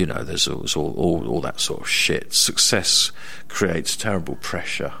you know, there's all that sort of shit. Success creates terrible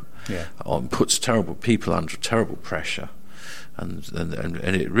pressure, puts terrible people under terrible pressure. And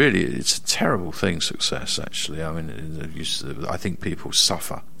it's a terrible thing, success, actually. I mean, I think people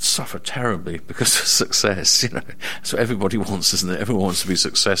suffer terribly because of success, you know. So everybody wants, isn't it? Everyone wants to be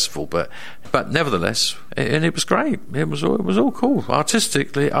successful, but nevertheless, and it was great. It was all cool.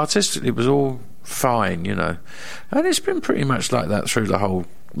 Artistically, it was all fine, you know. And it's been pretty much like that through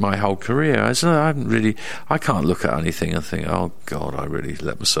my whole career. I can't look at anything and think, oh God, I really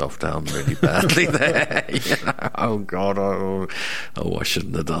let myself down really badly there. You know? Oh God, I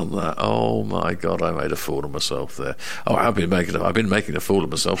shouldn't have done that. Oh my God, I made a fool of myself there. Oh, I've been making a fool of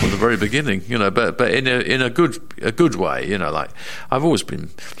myself from the very beginning, you know, but in a good way, you know. Like I've always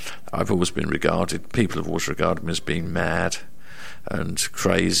been regarded. People have always regarded me as being mad and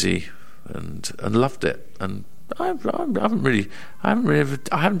crazy, and loved it. And I haven't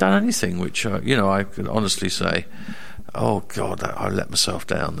done anything which you know, I could honestly say, oh God, I let myself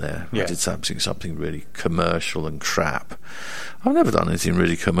down there. Yeah. I did something really commercial and crap. I've never done anything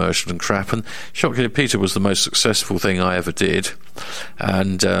really commercial and crap, and Shock Killer Peter was the most successful thing I ever did,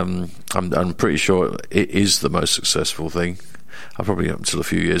 and I'm pretty sure it is the most successful thing. I probably, up until a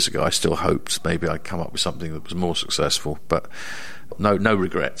few years ago, I still hoped maybe I'd come up with something that was more successful, but no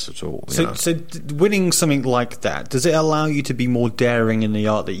regrets at all. So winning something like that, does it allow you to be more daring in the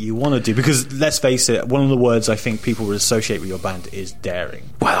art that you want to do? Because let's face it, one of the words I think people would associate with your band is daring.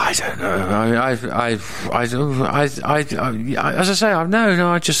 Well, I don't know. As I say,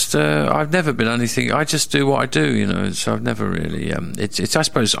 I've never been anything. I just do what I do, you know. So I've never really. I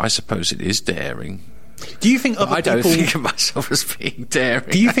suppose it is daring. Do you think I don't think of myself as being daring.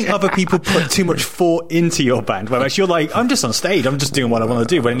 Do you think other people put too much thought into your band? Whereas you're like, I'm just on stage, I'm just doing what I want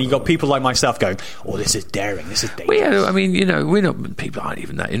to do. When you got people like myself going, oh, this is daring, this is dangerous. Well, yeah, I mean, you know, people aren't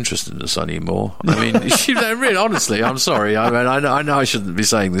even that interested in us anymore. I mean, really, honestly, I'm sorry. I mean, I know I shouldn't be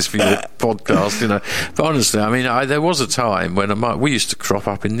saying this for your podcast, you know, but honestly, I mean, there was a time when we used to crop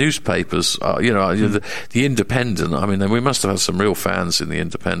up in newspapers. You know, the Independent. I mean, we must have had some real fans in the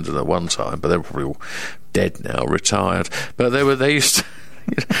Independent at one time, but they were probably all dead now, retired. But they used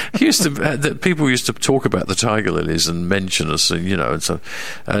to people used to talk about the Tiger Lilies and mention us, and you know, and so,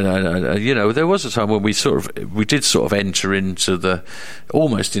 and you know, there was a time when we did enter into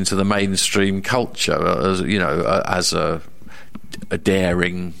almost into the mainstream culture, as you know, as a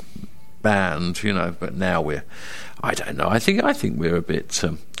daring band, you know. But now I don't know. I think we're a bit.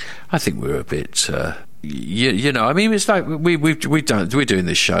 You know, I mean, it's like we're doing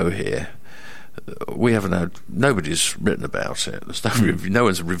this show here. We haven't had, nobody's written about it. There's no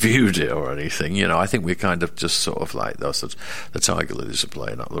one's reviewed it or anything. You know, I think we're kind of just sort of like the Tiger Lilies are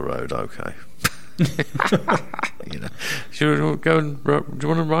playing up the road. Okay, you know, do you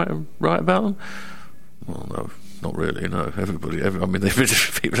want to write about them? Well, no. Not really, no. I mean,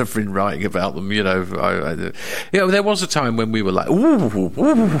 people have been writing about them, you know. There was a time when we were like, ooh,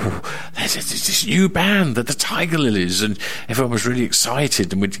 there's this new band, the Tiger Lilies, and everyone was really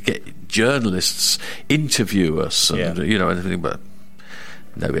excited, and we'd get journalists interview us, and you know, anything. But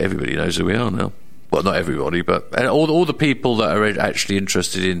no, everybody knows who we are now. Well, not everybody, but all the people that are actually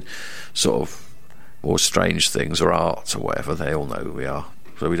interested in sort of more strange things or art or whatever, they all know who we are.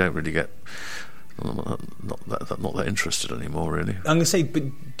 So we don't really get not that interested anymore, really. I'm going to say, but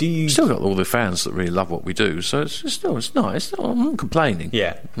do you still got all the fans that really love what we do? So it's nice. I'm not complaining.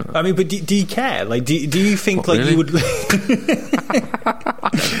 Yeah, I mean, but do you care? Like, do you think like really? You would?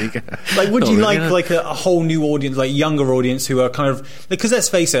 Like, would you like a whole new audience, like younger audience who are kind of, because let's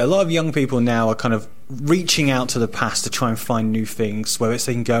face it, a lot of young people now are kind of reaching out to the past to try and find new things, where it's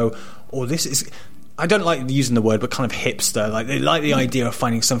they can go, oh, this is. I don't like using the word, but kind of hipster. Like, they like the idea of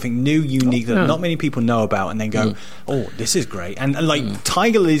finding something new, unique that not many people know about, and then go, oh, this is great. And like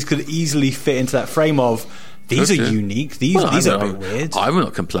Tiger Lilies could easily fit into that frame of, these are unique. These are a bit weird. I would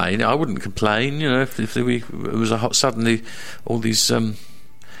not complain. I wouldn't complain. You know, if it was suddenly all these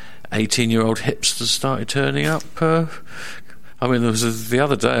 18-year-old hipsters started turning up. I mean, there was the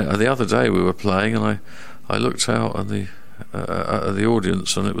other day we were playing, and I looked out at the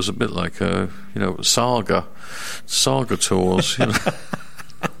audience, and it was a bit like saga tours. You know.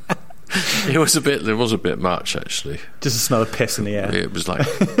 It was a bit much, actually. Just a smell of piss in the air. It was like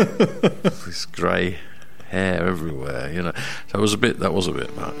this grey hair everywhere, you know. So that was a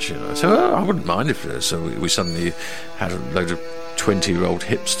bit much, you know. So I wouldn't mind if we suddenly had a load of 20-year-old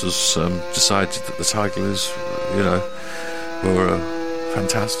hipsters decided that the Tiger Lilies, you know, were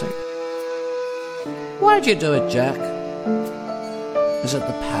fantastic. Why'd you do it, Jack? Is it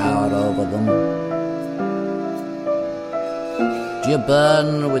the power over them? Do you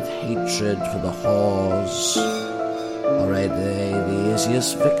burn with hatred for the whores? Or are they the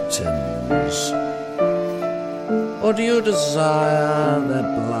easiest victims? Or do you desire their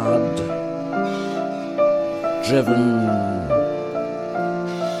blood, driven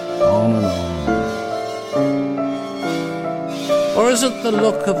on and on? Or is it the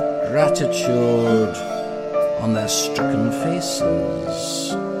look of gratitude on their stricken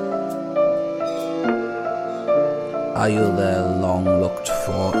faces? Are you their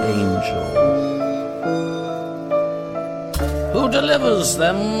long-looked-for angel who delivers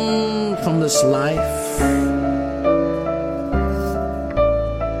them from this life?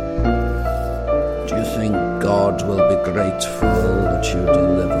 Do you think God will be grateful that you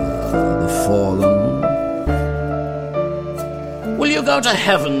deliver the fallen? Will you go to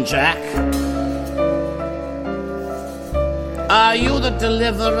heaven, Jack? Are you the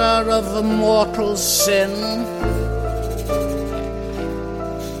deliverer of immortal sin?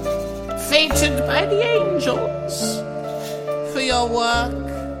 Fated by the angels for your work?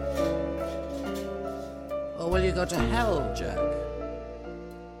 Or will you go to hell, Jack?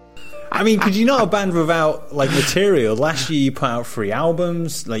 I mean, could you not a band without like material? Last year you put out 3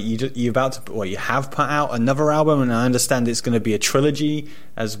 albums. Like you have put out another album, and I understand it's going to be a trilogy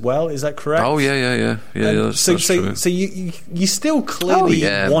as well. Is that correct? Oh yeah. That's true. So you still clearly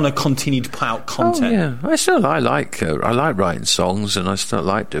want to continue to put out content. Oh, yeah. I like writing songs, and I still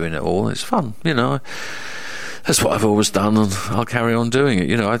like doing it all. It's fun, you know. That's what I've always done, and I'll carry on doing it.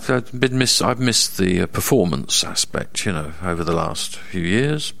 You know, I've missed the performance aspect, you know, over the last few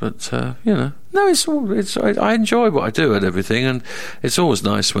years. But you know, no, I enjoy what I do and everything, and it's always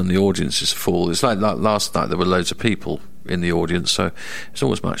nice when the audience is full. It's like last night there were loads of people in the audience, so it's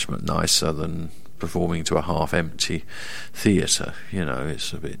always much nicer than performing to a half-empty theatre. You know,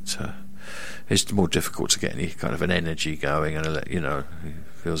 it's a bit. It's more difficult to get any kind of an energy going, and you know.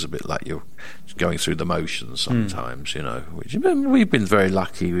 Feels a bit like you're going through the motions sometimes, you know. Which we've been very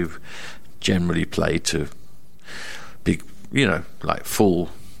lucky. We've generally played to big, you know, like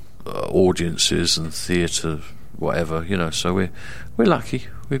full audiences and theatre, whatever, you know. So we're lucky.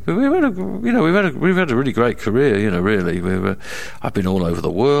 We've had a really great career, you know. Really, I've been all over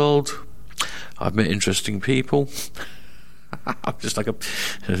the world. I've met interesting people. I'm just like a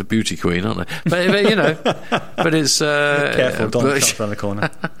beauty queen, aren't I? But you know, but it's careful, Donald Trump's around the corner.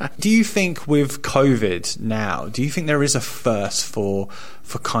 Do you think with COVID now, do you think there is a first for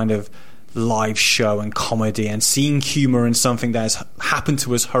kind of live show and comedy and seeing humour in something that has happened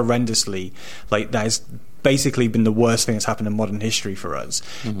to us horrendously, like that has basically been the worst thing that's happened in modern history for us?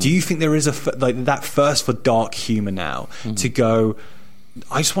 Mm-hmm. Do you think there is that first for dark humour now to go?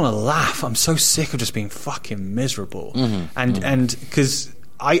 I just want to laugh. I'm so sick of just being fucking miserable. And because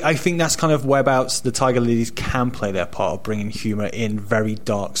I think that's kind of whereabouts the Tiger Lilies can play their part of bringing humour in very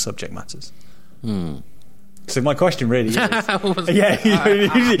dark subject matters. So my question really is... you're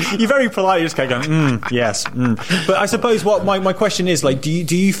very polite. You just kept going, yes. But I suppose what my question is, like, do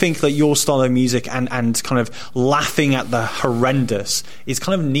you think that your style of music and kind of laughing at the horrendous is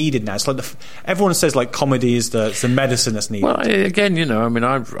kind of needed now? It's like everyone says like comedy is the medicine that's needed. Well, again, you know, I mean,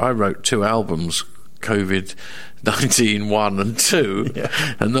 I wrote 2 albums COVID-19 1 and 2,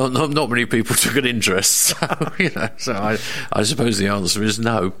 and not many people took an interest. So I suppose the answer is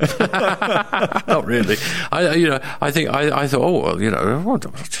no. Not really. I thought, oh well, I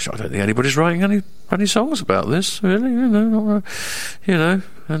don't think anybody's writing any songs about this, really.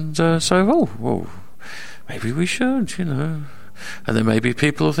 And so maybe we should, And then maybe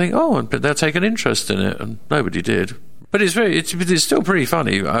people will think, but they'll take an interest in it, and nobody did. But it's still pretty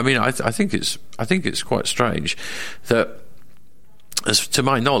funny. I mean, I think it's quite strange that, as to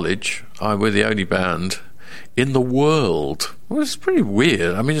my knowledge, we're the only band in the world. Well, it's pretty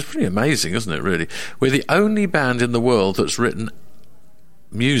weird. I mean, it's pretty amazing, isn't it? Really, we're the only band in the world that's written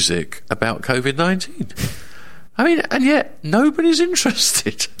music about COVID-19. I mean, and yet nobody's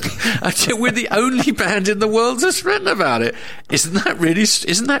interested. We're the only band in the world that's written about it. Isn't that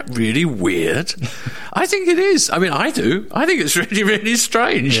really weird? I think it is. I mean, I do. I think it's really, really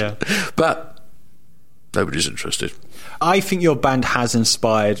strange. Yeah. But nobody's interested. I think your band has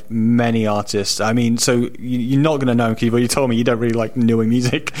inspired many artists. I mean, so you're not going to know, because you told me you don't really like newer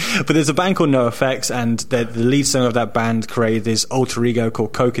music, but there's a band called NoFX, and the lead singer of that band created this alter ego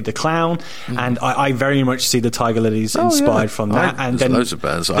called Cokie the Clown, and I very much see the Tiger Lilies inspired from that. And then loads of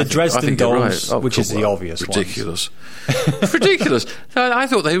bands. The Dresden Dolls, which is the obvious ridiculous. Ridiculous. I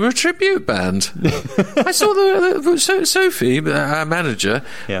thought they were a tribute band. I saw Sophie, our manager,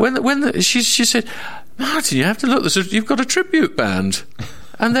 when she said, Martin, you have to look. You've got a tribute band,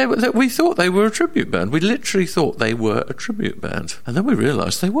 and we thought they were a tribute band. We literally thought they were a tribute band, and then we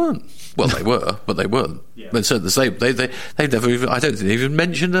realised they weren't. Well, they were, but they weren't. Yeah. But so they never even. I don't think they even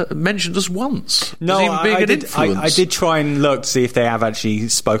mentioned us once. No, I did try and look to see if they have actually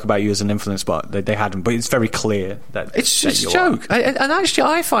spoke about you as an influence, but they hadn't. But it's very clear that it's just a joke. And actually,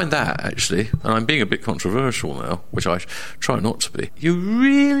 I find that and I'm being a bit controversial now, which I try not to be. You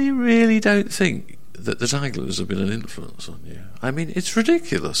really, really don't think that the Tiger Lilies have been an influence on you? I mean, it's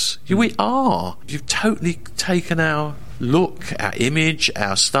ridiculous. We are. You've totally taken our look, our image,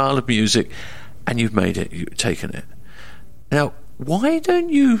 our style of music, and you've taken it. Now, why don't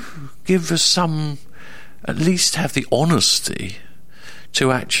you give us at least have the honesty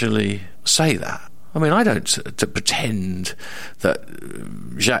to actually say that? I mean, I don't to pretend that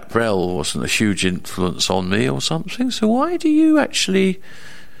Jacques Brel wasn't a huge influence on me or something, so why do you actually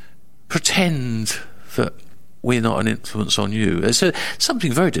pretend that we're not an influence on you? There's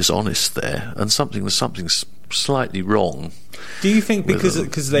something very dishonest there, and something's slightly wrong. Do you think,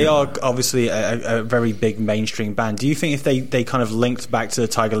 because they are obviously a very big mainstream band, do you think if they kind of linked back to the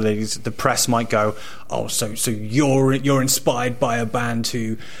Tiger Lilies, the press might go, so you're inspired by a band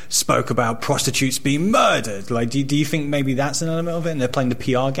who spoke about prostitutes being murdered? Like, do you think maybe that's an element of it, and they're playing the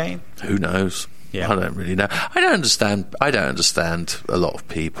PR game? Who knows? Yeah. I don't really know. I don't understand a lot of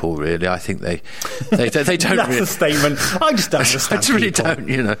people, really. I think they don't. That's really, a statement. I just don't understand. I really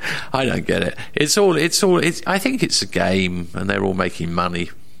don't. I don't get it. It's all. I think it's a game, and they're all making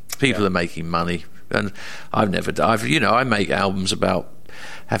money. People are making money, and I make albums about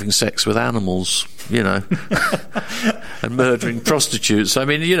having sex with animals, and murdering prostitutes. I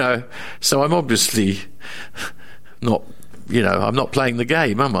mean, so I'm obviously not. I'm not playing the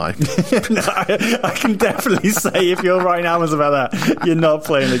game, am I? No, I can definitely say if you're writing albums about that, you're not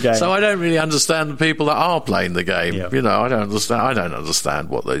playing the game. So I don't really understand the people that are playing the game. Yeah. I don't understand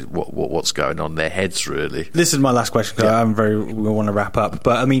what's going on in their heads, really. This is my last question, because we want to wrap up.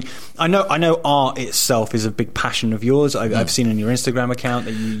 But I mean, I know art itself is a big passion of yours. I've seen on your Instagram account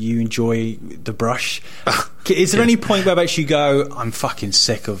that you enjoy the brush. Is there any point where you go, I'm fucking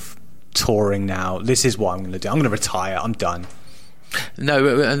sick of touring now, this is what I'm going to do, I'm going to retire, I'm done?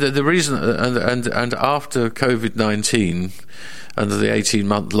 No, and the reason, and after COVID-19, under the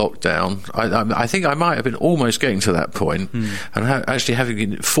 18-month lockdown, I think I might have been almost getting to that point, and actually having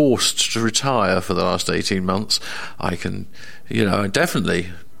been forced to retire for the last 18 months, I can, I definitely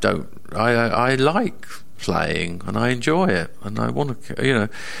don't, I like playing, and I enjoy it, and I want to,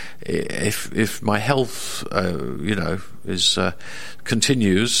 if my health, is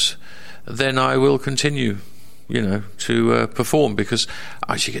continues, then I will continue, to perform, because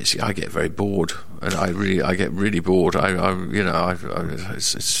I get very bored, and I get really bored.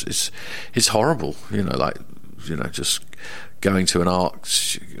 It's horrible, just going to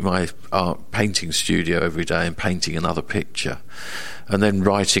my art painting studio every day and painting another picture, and then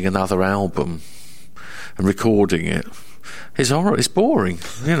writing another album and recording it. It's horrible. It's boring.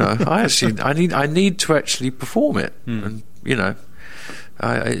 I need to actually perform it, and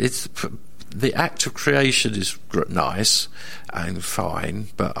it's the act of creation is nice and fine,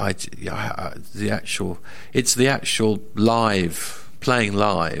 but it's the actual playing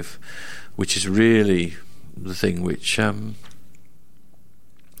live which is really the thing which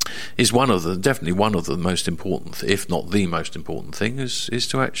is definitely one of the most important, if not the most important thing, is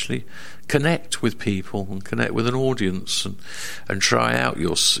to actually connect with people and connect with an audience and try out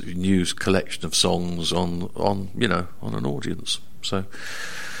your new collection of songs on an audience. So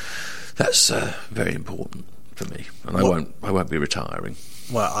that's very important for me, and I won't be retiring.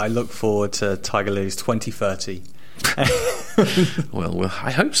 Well, I look forward to Tiger Lily's 2030. Well,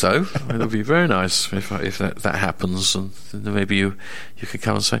 I hope so. It would be very nice if that happens, and then maybe you could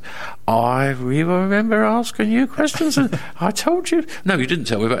come and say, I remember asking you questions, and I told you. No, you didn't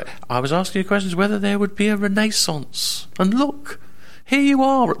tell me, but I was asking you questions whether there would be a renaissance. And look, here you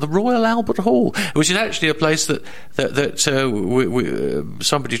are at the Royal Albert Hall, which is actually a place that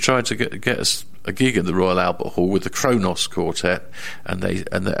somebody tried to get us a gig at the Royal Albert Hall with the Kronos Quartet, and they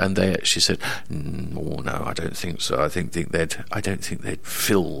actually said, "Oh no, I don't think so. I don't think they'd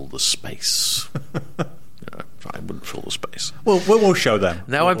fill the space." I wouldn't fill the space. Well, we'll show them.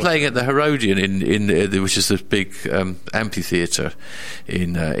 Now I'm playing at the Herodian in which is this big amphitheatre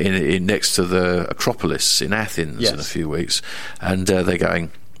in next to the Acropolis in Athens in a few weeks, and they're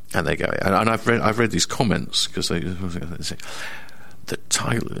going, and I've read these comments because they say the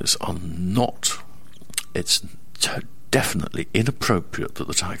Tigerlilies are not. It's definitely inappropriate that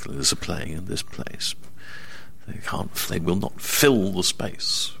the Tigerlilies are playing in this place. They will not fill the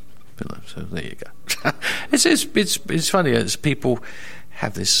space. So there you go. It's funny as people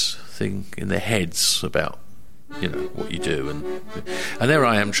have this thing in their heads about what you do, and there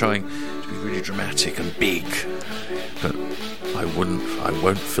I am trying to be really dramatic and big, but I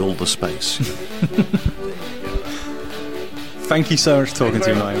won't fill the space. Thank you so much for talking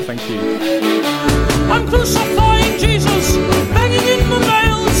to me, Ryan. Thank you. I'm crucifying Jesus, banging in the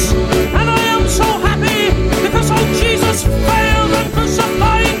nails, and I am so happy because old Jesus failed. I'm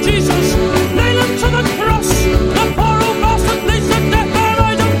crucifying Jesus, nail him to the cross. The poor old bastard bleeds to death, and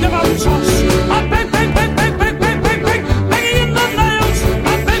I don't give a toss. I bang, bang, bang, bang, bang, bang, bang, bang, banging in the nails.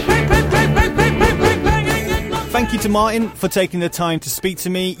 I bang, bang, bang, bang, bang, bang, bang, bang, banging in the nails. Thank you to Martin for taking the time to speak to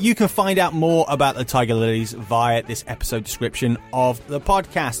me. You can find out more about the Tigerlilies via this episode description of the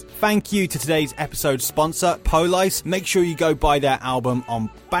podcast. Thank you to today's episode sponsor, Police. Make sure you go buy their album on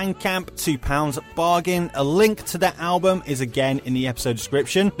Bandcamp, £2 bargain. A link to their album is again in the episode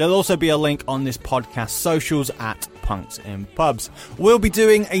description. There'll also be a link on this podcast socials at Punks in Pubs. We'll be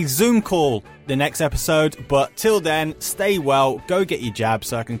doing a Zoom call the next episode, but till then, stay well, go get your jab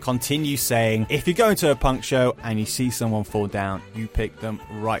so I can continue saying, if you're going to a punk show and you see someone fall down, you pick them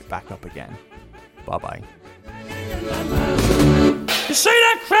right back up again. Bye-bye. You see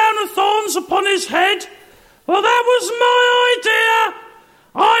that crown of thorns upon his head? Well, that was my idea.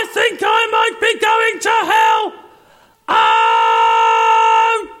 I think I might be going to hell.